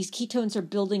 These ketones are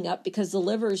building up because the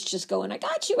liver is just going, I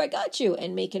got you,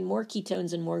 and making more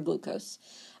ketones and more glucose.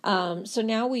 So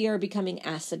now we are becoming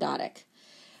acidotic.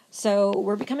 So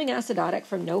we're becoming acidotic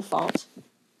from no fault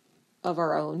of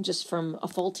our own, just from a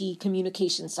faulty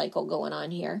communication cycle going on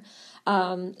here.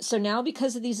 So now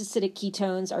because of these acidic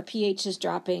ketones, our pH is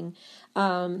dropping.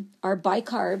 Our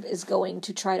bicarb is going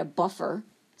to try to buffer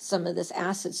some of this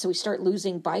acid. So we start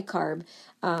losing bicarb.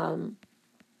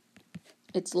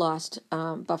 It's lost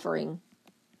buffering.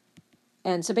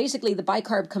 And so basically the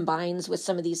bicarb combines with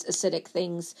some of these acidic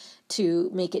things to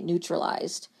make it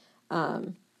neutralized.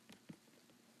 But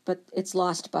it's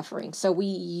lost buffering. So we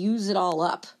use it all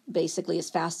up basically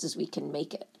as fast as we can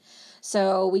make it.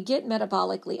 So we get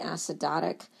metabolically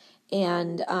acidotic,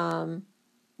 and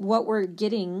what we're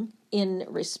getting in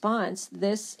response,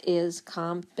 this is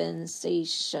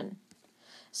compensation.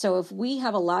 So if we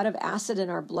have a lot of acid in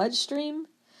our bloodstream,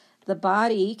 the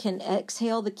body can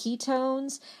exhale the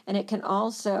ketones, and it can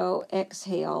also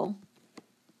exhale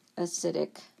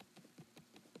acidic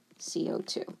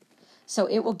CO2. So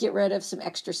it will get rid of some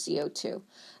extra CO2.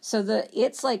 So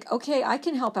it's like, okay, I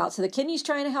can help out. So the kidney's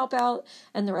trying to help out,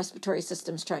 and the respiratory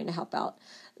system's trying to help out.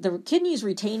 The kidney's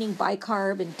retaining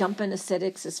bicarb and dumping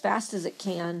acidics as fast as it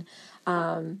can.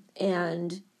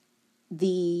 And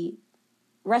the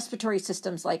respiratory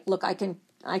system's like, look, I can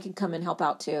come and help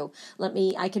out too.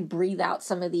 I can breathe out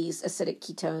some of these acidic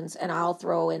ketones, and I'll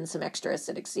throw in some extra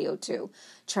acidic CO2,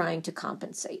 trying to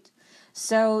compensate.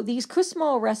 So these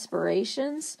Kussmaul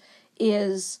respirations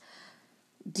is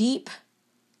deep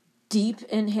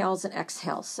inhales and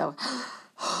exhales. So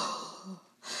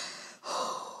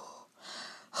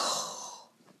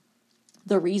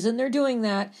The reason they're doing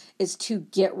that is to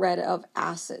get rid of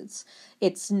acids.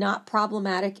 It's not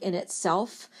problematic in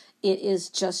itself. It is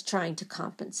just trying to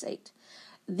compensate.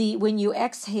 When you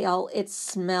exhale, it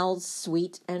smells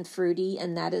sweet and fruity,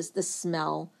 and that is the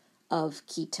smell of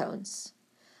ketones.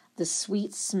 The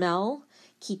sweet smell,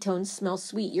 ketones smell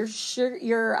sweet. Your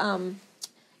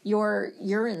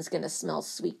urine's going to smell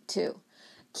sweet too.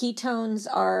 Ketones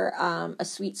are a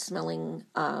sweet-smelling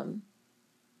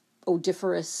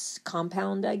odoriferous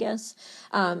compound, I guess.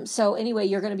 So anyway,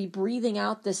 you're going to be breathing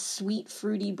out this sweet,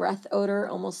 fruity breath odor.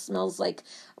 Almost smells like,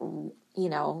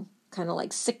 kind of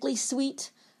like sickly sweet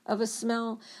of a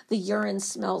smell. The urine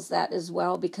smells that as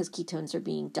well because ketones are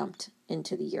being dumped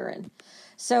into the urine.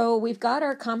 So we've got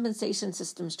our compensation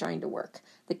systems trying to work.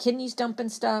 The kidneys dumping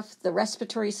stuff, the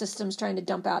respiratory system's trying to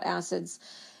dump out acids.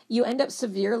 You end up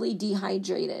severely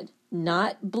dehydrated,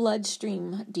 not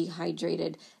bloodstream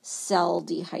dehydrated, cell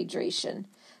dehydration.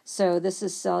 So this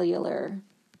is cellular.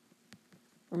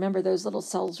 Remember, those little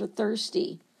cells are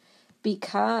thirsty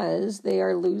because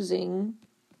they're losing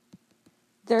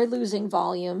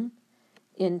volume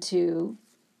into,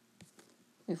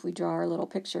 if we draw our little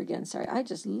picture again, sorry, I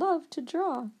just love to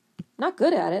draw. Not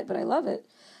good at it, but I love it.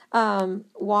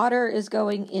 Water is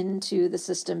going into the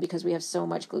system because we have so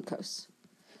much glucose.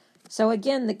 So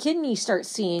again, the kidney starts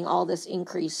seeing all this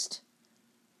increased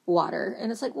water,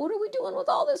 and it's like, what are we doing with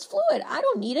all this fluid? I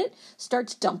don't need it.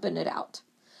 Starts dumping it out.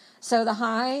 So the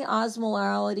high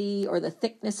osmolality or the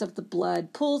thickness of the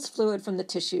blood pulls fluid from the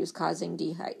tissues, causing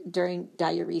during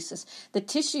diuresis. The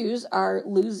tissues are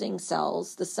losing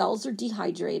cells. The cells are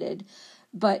dehydrated,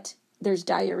 but there's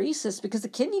diuresis because the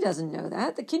kidney doesn't know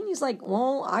that. The kidney's like,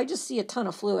 well, I just see a ton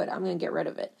of fluid. I'm going to get rid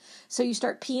of it. So you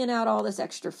start peeing out all this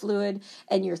extra fluid,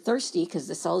 and you're thirsty because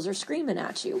the cells are screaming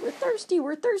at you. We're thirsty.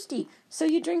 We're thirsty. So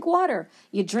you drink water.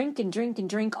 You drink and drink and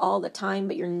drink all the time,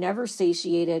 but you're never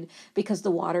satiated because the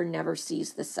water never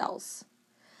sees the cells.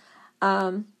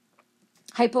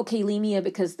 Hypokalemia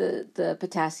because the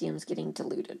potassium's getting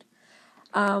diluted.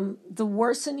 The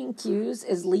worsening cues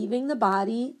is leaving the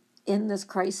body in this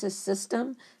crisis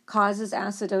system causes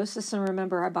acidosis. And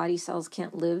remember, our body cells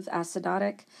can't live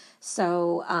acidotic.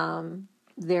 So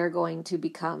they're going to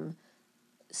become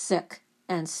sick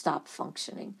and stop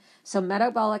functioning. So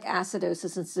metabolic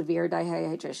acidosis and severe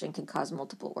dehydration can cause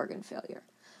multiple organ failure.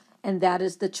 And that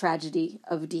is the tragedy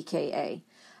of DKA.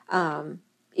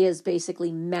 Is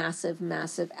basically massive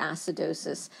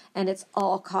acidosis. And it's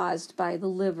all caused by the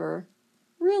liver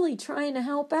really trying to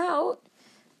help out.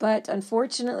 But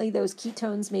unfortunately, those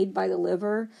ketones made by the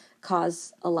liver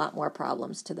cause a lot more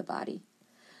problems to the body.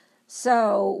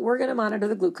 So we're going to monitor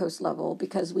the glucose level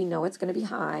because we know it's going to be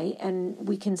high, and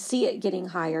we can see it getting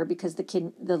higher because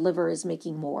the liver is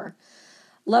making more.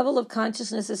 Level of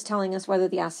consciousness is telling us whether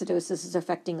the acidosis is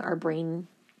affecting our brain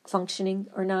functioning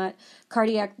or not.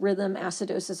 Cardiac rhythm,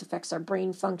 acidosis affects our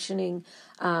brain functioning.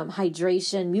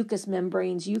 Hydration, mucous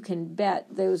membranes, you can bet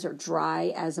those are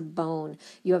dry as a bone.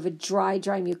 You have a dry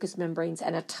mucous membranes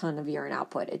and a ton of urine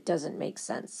output. It doesn't make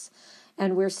sense.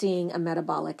 And we're seeing a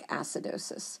metabolic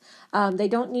acidosis. They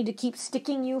don't need to keep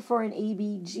sticking you for an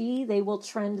ABG. They will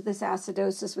trend this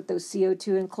acidosis with those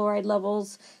CO2 and chloride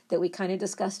levels that we kind of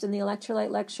discussed in the electrolyte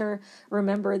lecture.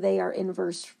 Remember, they are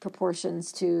inverse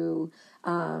proportions to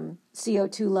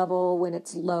CO2 level. When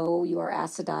it's low, you are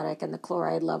acidotic, and the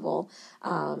chloride level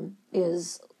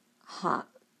is hot.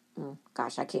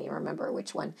 Gosh, I can't even remember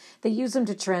which one. They use them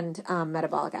to trend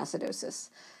metabolic acidosis.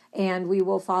 And we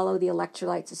will follow the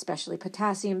electrolytes, especially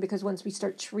potassium, because once we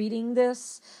start treating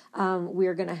this,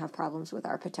 we're going to have problems with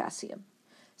our potassium.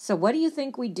 So what do you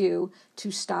think we do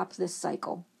to stop this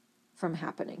cycle from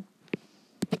happening?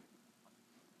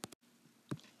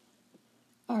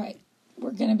 All right,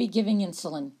 we're going to be giving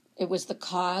insulin. It was the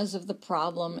cause of the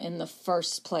problem in the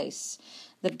first place.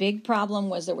 The big problem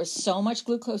was there was so much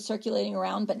glucose circulating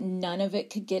around, but none of it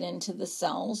could get into the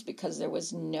cells because there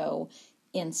was no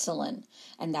insulin.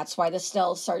 And that's why the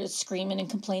cells started screaming and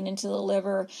complaining to the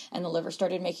liver, and the liver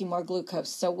started making more glucose.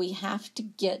 So we have to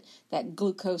get that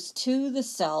glucose to the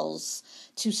cells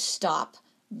to stop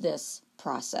this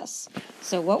process.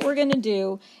 So what we're going to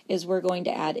do is we're going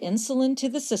to add insulin to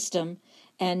the system,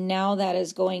 and now that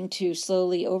is going to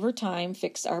slowly over time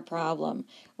fix our problem.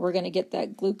 We're going to get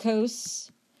that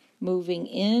glucose moving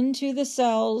into the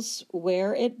cells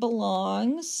where it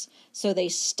belongs so they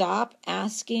stop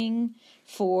asking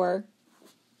for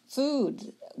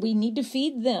food. We need to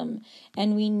feed them,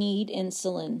 and we need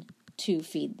insulin to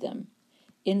feed them.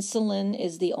 Insulin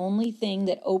is the only thing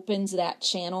that opens that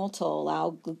channel to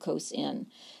allow glucose in.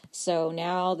 So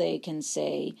now they can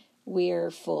say,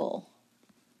 we're full.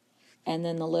 And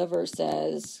then the liver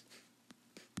says,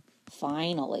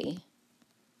 finally.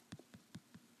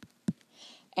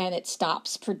 And it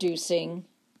stops producing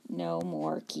no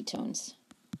more ketones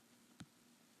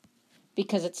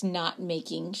because it's not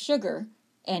making sugar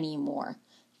anymore.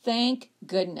 Thank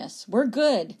goodness. We're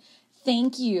good.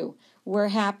 Thank you. We're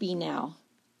happy now.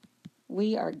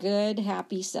 We are good,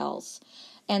 happy cells.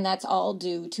 And that's all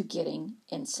due to getting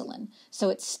insulin. So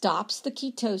it stops the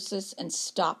ketosis and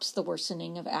stops the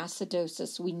worsening of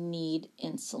acidosis. We need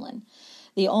insulin.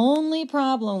 The only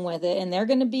problem with it, and they're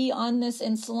going to be on this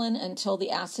insulin until the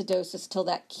acidosis, till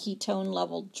that ketone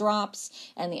level drops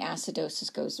and the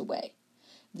acidosis goes away.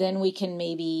 Then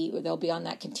they'll be on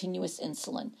that continuous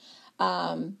insulin.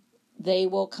 They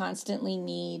will constantly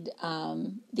need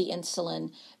the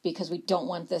insulin because we don't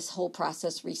want this whole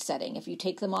process resetting. If you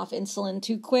take them off insulin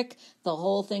too quick, the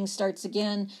whole thing starts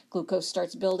again. Glucose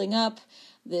starts building up.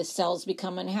 The cells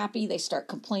become unhappy. They start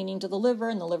complaining to the liver,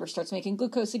 and the liver starts making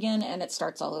glucose again, and it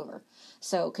starts all over.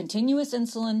 So continuous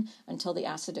insulin until the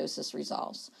acidosis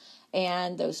resolves.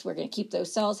 And we're going to keep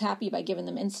those cells happy by giving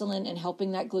them insulin and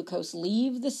helping that glucose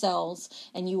leave the cells.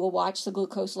 And you will watch the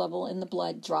glucose level in the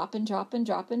blood drop and drop and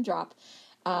drop and drop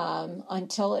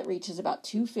until it reaches about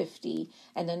 250.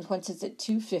 And then once it's at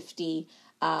 250,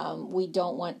 we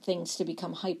don't want things to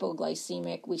become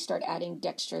hypoglycemic. We start adding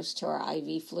dextrose to our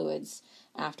IV fluids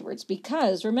afterwards.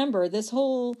 Because remember,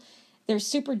 they're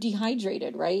super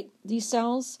dehydrated, right? These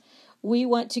cells. We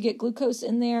want to get glucose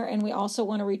in there, and we also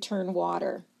want to return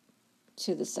water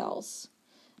to the cells.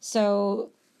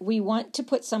 So we want to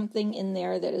put something in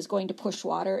there that is going to push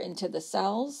water into the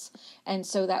cells, and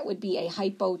so that would be a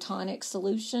hypotonic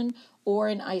solution or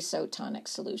an isotonic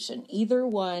solution. Either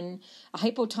one. A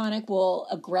hypotonic will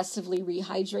aggressively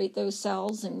rehydrate those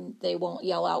cells and they won't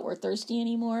yell out, "We're thirsty"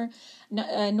 anymore.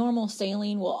 Normal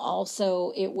saline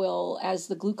will as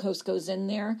the glucose goes in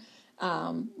there,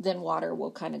 then water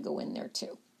will kind of go in there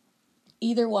too.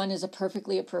 Either one is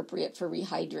perfectly appropriate for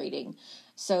rehydrating.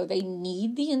 So they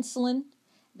need the insulin.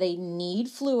 They need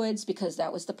fluids because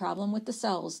that was the problem with the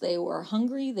cells. They were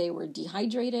hungry. They were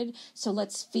dehydrated. So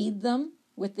let's feed them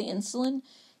with the insulin,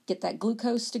 get that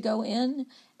glucose to go in,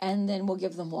 and then we'll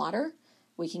give them water.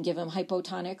 We can give them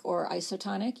hypotonic or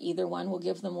isotonic. Either one will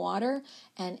give them water,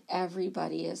 and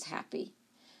everybody is happy.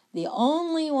 The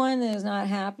only one that is not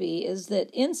happy is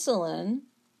that insulin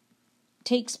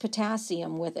takes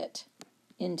potassium with it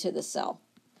into the cell.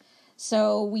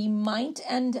 So we might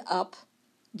end up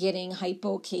getting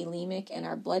hypokalemic in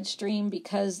our bloodstream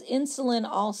because insulin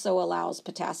also allows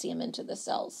potassium into the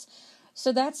cells.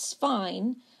 So that's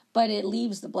fine, but it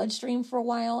leaves the bloodstream for a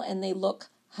while and they look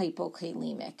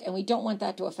hypokalemic. And we don't want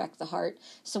that to affect the heart,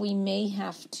 so we may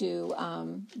have to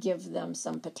give them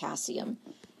some potassium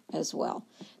as well.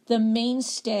 The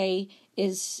mainstay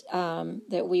is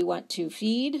that we want to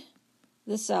feed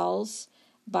the cells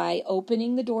by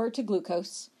opening the door to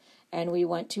glucose, and we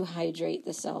want to hydrate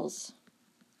the cells.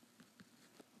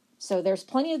 So there's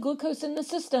plenty of glucose in the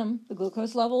system. The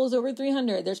glucose level is over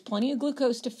 300. There's plenty of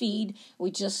glucose to feed.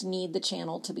 We just need the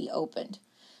channel to be opened.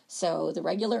 So the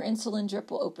regular insulin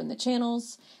drip will open the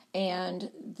channels,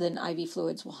 and then IV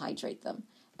fluids will hydrate them.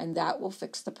 And that will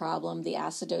fix the problem. The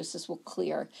acidosis will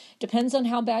clear. Depends on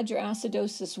how bad your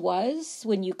acidosis was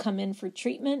when you come in for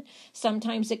treatment.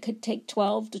 Sometimes it could take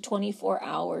 12 to 24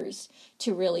 hours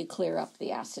to really clear up the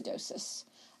acidosis.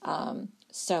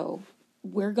 So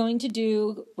we're going to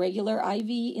do regular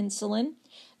IV insulin.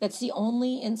 That's the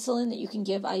only insulin that you can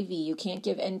give IV. You can't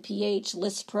give NPH,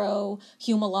 Lispro,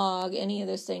 Humalog, any of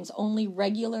those things. Only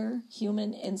regular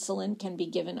human insulin can be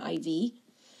given IV.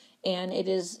 And it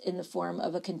is in the form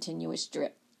of a continuous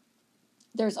drip.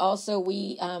 There's also,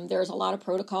 there's a lot of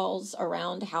protocols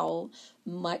around how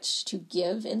much to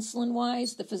give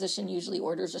insulin-wise. The physician usually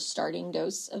orders a starting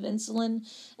dose of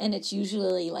insulin, and it's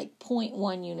usually like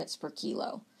 0.1 units per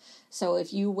kilo. So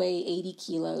if you weigh 80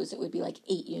 kilos, it would be like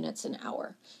 8 units an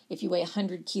hour. If you weigh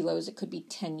 100 kilos, it could be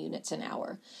 10 units an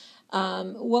hour.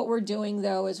 What we're doing,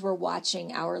 though, is we're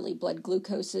watching hourly blood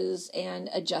glucoses and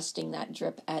adjusting that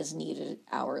drip as needed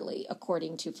hourly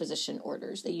according to physician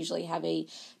orders. They usually have a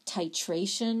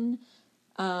titration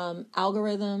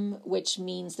algorithm, which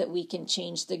means that we can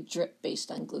change the drip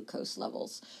based on glucose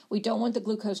levels. We don't want the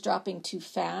glucose dropping too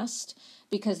fast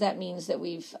because that means that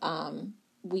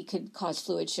we could cause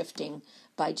fluid shifting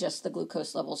by just the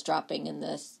glucose levels dropping, and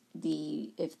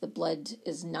if the blood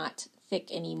is not thick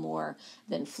anymore,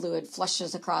 then fluid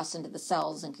flushes across into the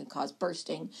cells and can cause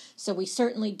bursting. So we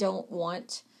certainly don't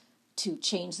want to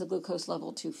change the glucose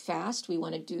level too fast. We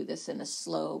want to do this in a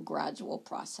slow, gradual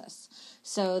process.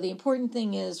 So the important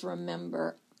thing is,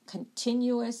 remember,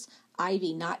 continuous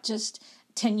IV, not just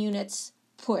 10 units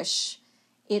push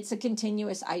It's a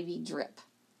continuous IV drip.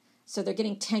 So they're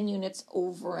getting 10 units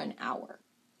over an hour.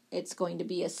 It's going to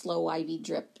be a slow IV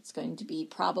drip. It's going to be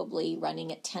probably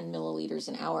running at 10 milliliters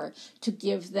an hour to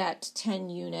give that 10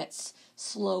 units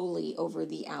slowly over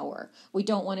the hour. We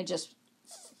don't want to just,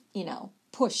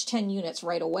 push 10 units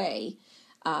right away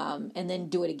and then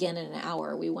do it again in an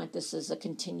hour. We want this as a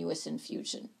continuous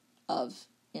infusion of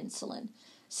insulin.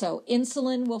 So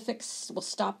insulin will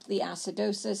stop the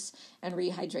acidosis and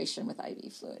rehydration with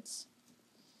IV fluids.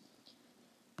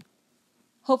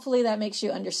 Hopefully that makes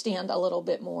you understand a little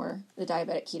bit more the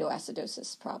diabetic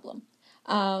ketoacidosis problem.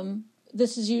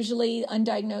 This is usually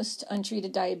undiagnosed,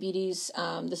 untreated diabetes.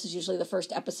 This is usually the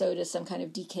first episode is some kind of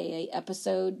DKA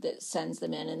episode that sends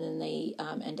them in, and then they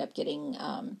end up getting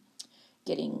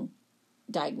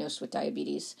diagnosed with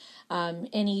diabetes.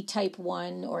 Any type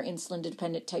 1 or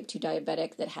insulin-dependent type 2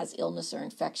 diabetic that has illness or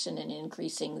infection and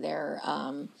increasing their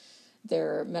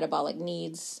metabolic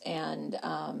needs, and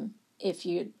if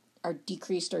you are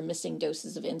decreased or missing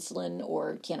doses of insulin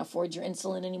or can't afford your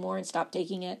insulin anymore and stop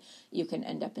taking it, you can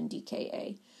end up in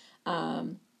DKA.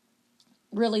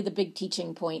 Really, the big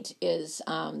teaching point is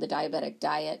the diabetic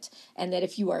diet, and that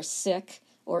if you are sick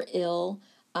or ill,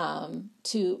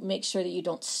 to make sure that you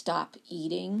don't stop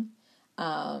eating,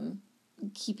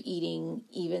 keep eating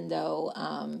even though,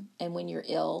 and when you're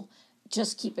ill,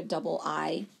 just keep a double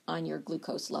eye on your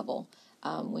glucose level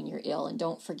when you're ill, and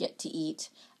don't forget to eat,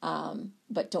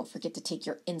 but don't forget to take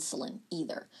your insulin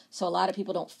either. So a lot of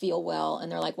people don't feel well,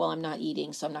 and they're like, well, I'm not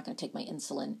eating, so I'm not going to take my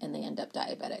insulin, and they end up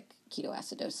diabetic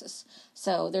ketoacidosis.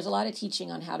 So there's a lot of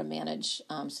teaching on how to manage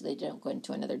so they don't go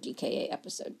into another DKA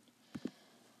episode.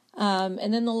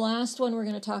 And then the last one we're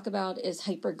going to talk about is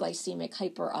hyperglycemic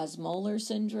hyperosmolar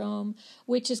syndrome,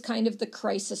 which is kind of the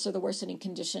crisis or the worsening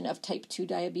condition of type 2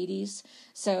 diabetes.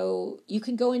 So you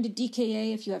can go into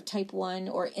DKA if you have type 1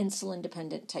 or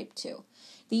insulin-dependent type 2.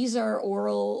 These are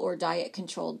oral or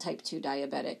diet-controlled type 2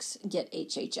 diabetics get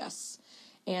HHS.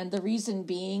 And the reason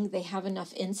being they have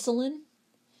enough insulin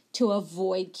to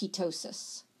avoid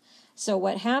ketosis. So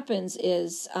what happens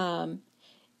is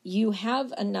you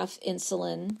have enough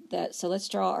insulin so let's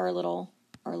draw our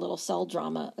little cell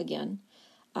drama again.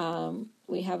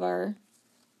 We have our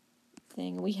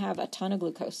thing. We have a ton of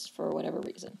glucose for whatever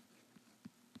reason.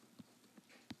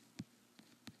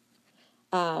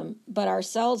 But our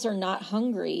cells are not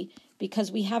hungry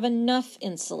because we have enough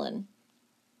insulin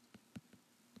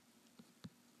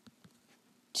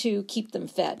to keep them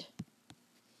fed.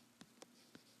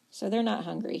 So they're not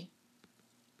hungry.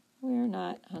 We're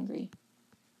not hungry.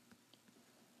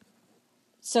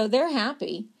 So they're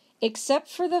happy, except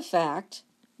for the fact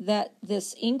that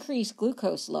this increased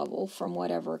glucose level from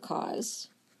whatever cause,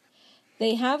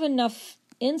 they have enough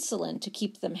insulin to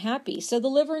keep them happy. So the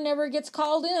liver never gets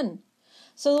called in.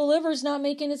 So the liver's not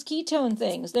making its ketone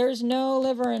things. There's no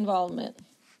liver involvement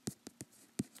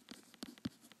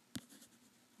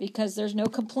because there's no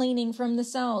complaining from the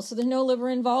cells. So there's no liver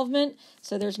involvement,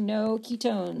 so there's no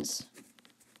ketones.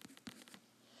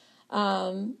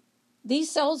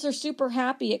 These cells are super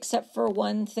happy except for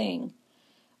one thing.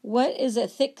 What is a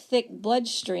thick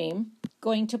bloodstream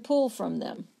going to pull from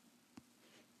them?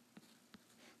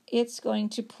 It's going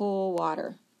to pull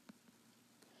water.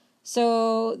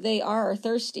 So they are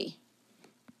thirsty.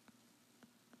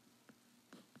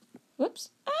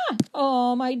 Whoops.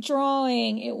 Oh, my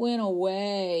drawing. It went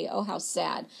away. Oh, how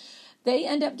sad. They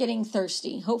end up getting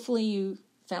thirsty. Hopefully you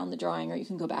found the drawing, or you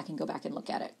can go back and look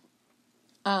at it.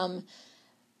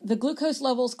 The glucose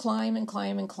levels climb and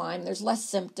climb and climb. There's less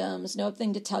symptoms,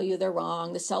 nothing to tell you they're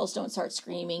wrong. The cells don't start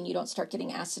screaming. You don't start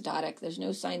getting acidotic. There's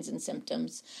no signs and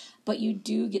symptoms. But you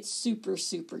do get super,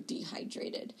 super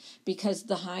dehydrated because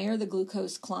the higher the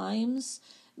glucose climbs,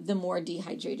 the more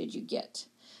dehydrated you get.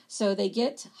 So they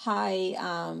get they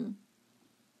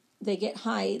get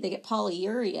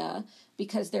polyuria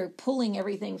because they're pulling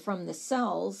everything from the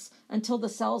cells until the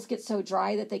cells get so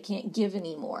dry that they can't give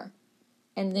anymore.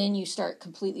 And then you start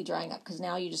completely drying up because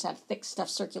now you just have thick stuff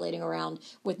circulating around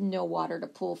with no water to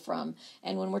pull from.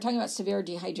 And when we're talking about severe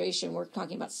dehydration, we're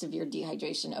talking about severe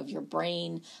dehydration of your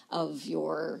brain, of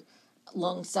your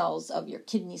lung cells, of your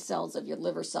kidney cells, of your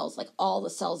liver cells. Like all the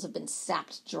cells have been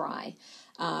sapped dry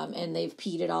and they've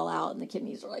peed it all out. And the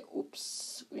kidneys are like,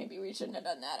 oops, maybe we shouldn't have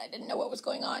done that. I didn't know what was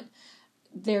going on.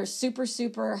 They're super,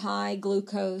 super high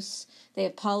glucose. They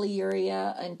have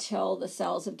polyuria until the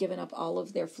cells have given up all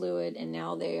of their fluid, and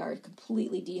now they are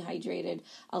completely dehydrated,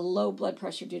 a low blood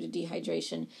pressure due to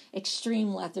dehydration,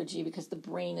 extreme lethargy because the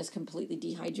brain is completely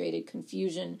dehydrated,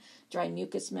 confusion, dry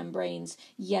mucous membranes.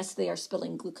 Yes, they are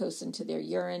spilling glucose into their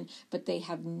urine, but they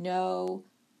have no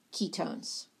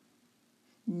ketones.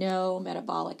 no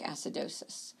metabolic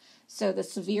acidosis. So the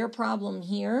severe problem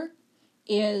here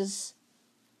is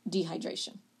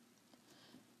dehydration.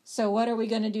 So what are we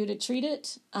going to do to treat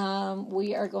it?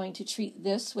 We are going to treat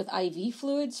this with IV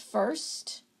fluids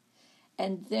first,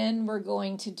 and then we're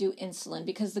going to do insulin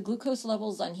because the glucose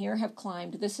levels on here have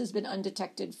climbed. This has been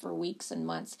undetected for weeks and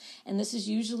months, and this is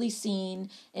usually seen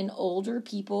in older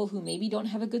people who maybe don't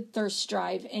have a good thirst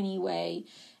drive anyway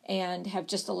and have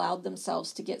just allowed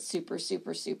themselves to get super,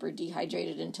 super, super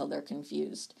dehydrated until they're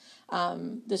confused.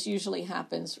 This usually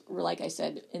happens, like I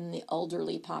said, in the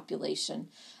elderly population.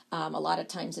 A lot of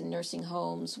times in nursing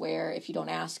homes where if you don't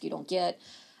ask, you don't get.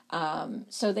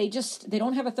 So they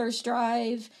don't have a thirst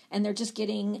drive, and they're just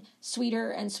getting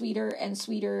sweeter and sweeter and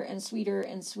sweeter and sweeter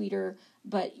and sweeter,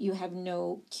 but you have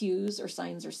no cues or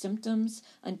signs or symptoms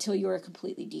until you are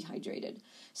completely dehydrated.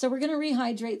 So we're going to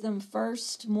rehydrate them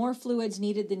first. More fluids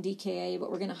needed than DKA, but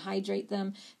we're going to hydrate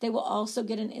them. They will also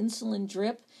get an insulin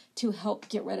drip to help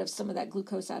get rid of some of that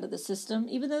glucose out of the system.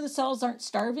 Even though the cells aren't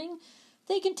starving,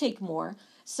 they can take more.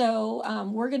 So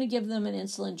we're going to give them an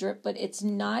insulin drip, but it's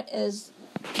not as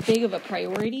big of a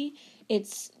priority.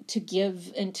 It's to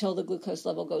give until the glucose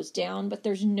level goes down, but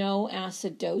there's no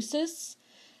acidosis.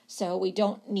 So we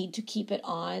don't need to keep it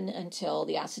on until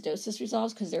the acidosis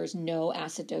resolves because there's no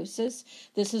acidosis.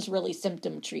 This is really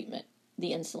symptom treatment.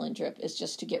 The insulin drip is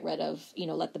just to get rid of,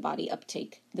 let the body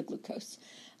uptake the glucose.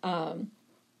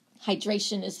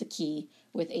 Hydration is the key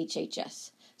with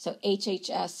HHS. So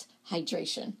HHS,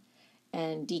 hydration,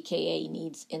 and DKA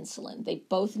needs insulin. They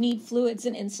both need fluids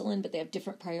and insulin, but they have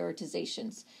different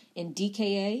prioritizations. In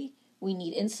DKA, we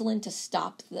need insulin to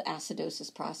stop the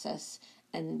acidosis process,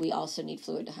 and we also need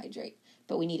fluid to hydrate,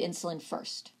 but we need insulin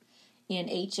first. In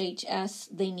HHS,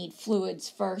 they need fluids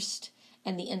first,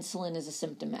 and the insulin is a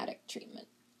symptomatic treatment.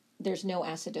 There's no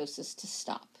acidosis to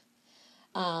stop.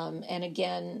 And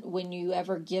again, when you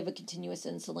ever give a continuous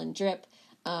insulin drip,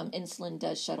 insulin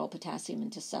does shuttle potassium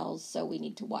into cells, so we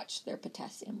need to watch their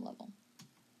potassium level.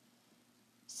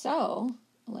 So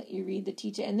I'll let you read the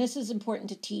teaching. And this is important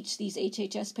to teach these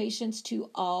HHS patients to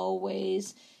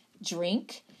always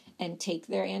drink and take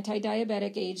their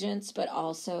anti-diabetic agents, but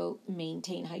also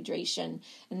maintain hydration.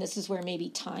 And this is where maybe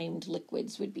timed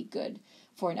liquids would be good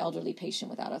for an elderly patient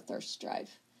without a thirst drive.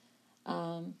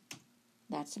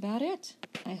 That's about it.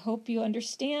 I hope you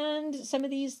understand some of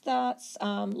these thoughts.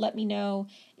 Let me know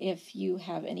if you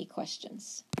have any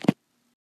questions.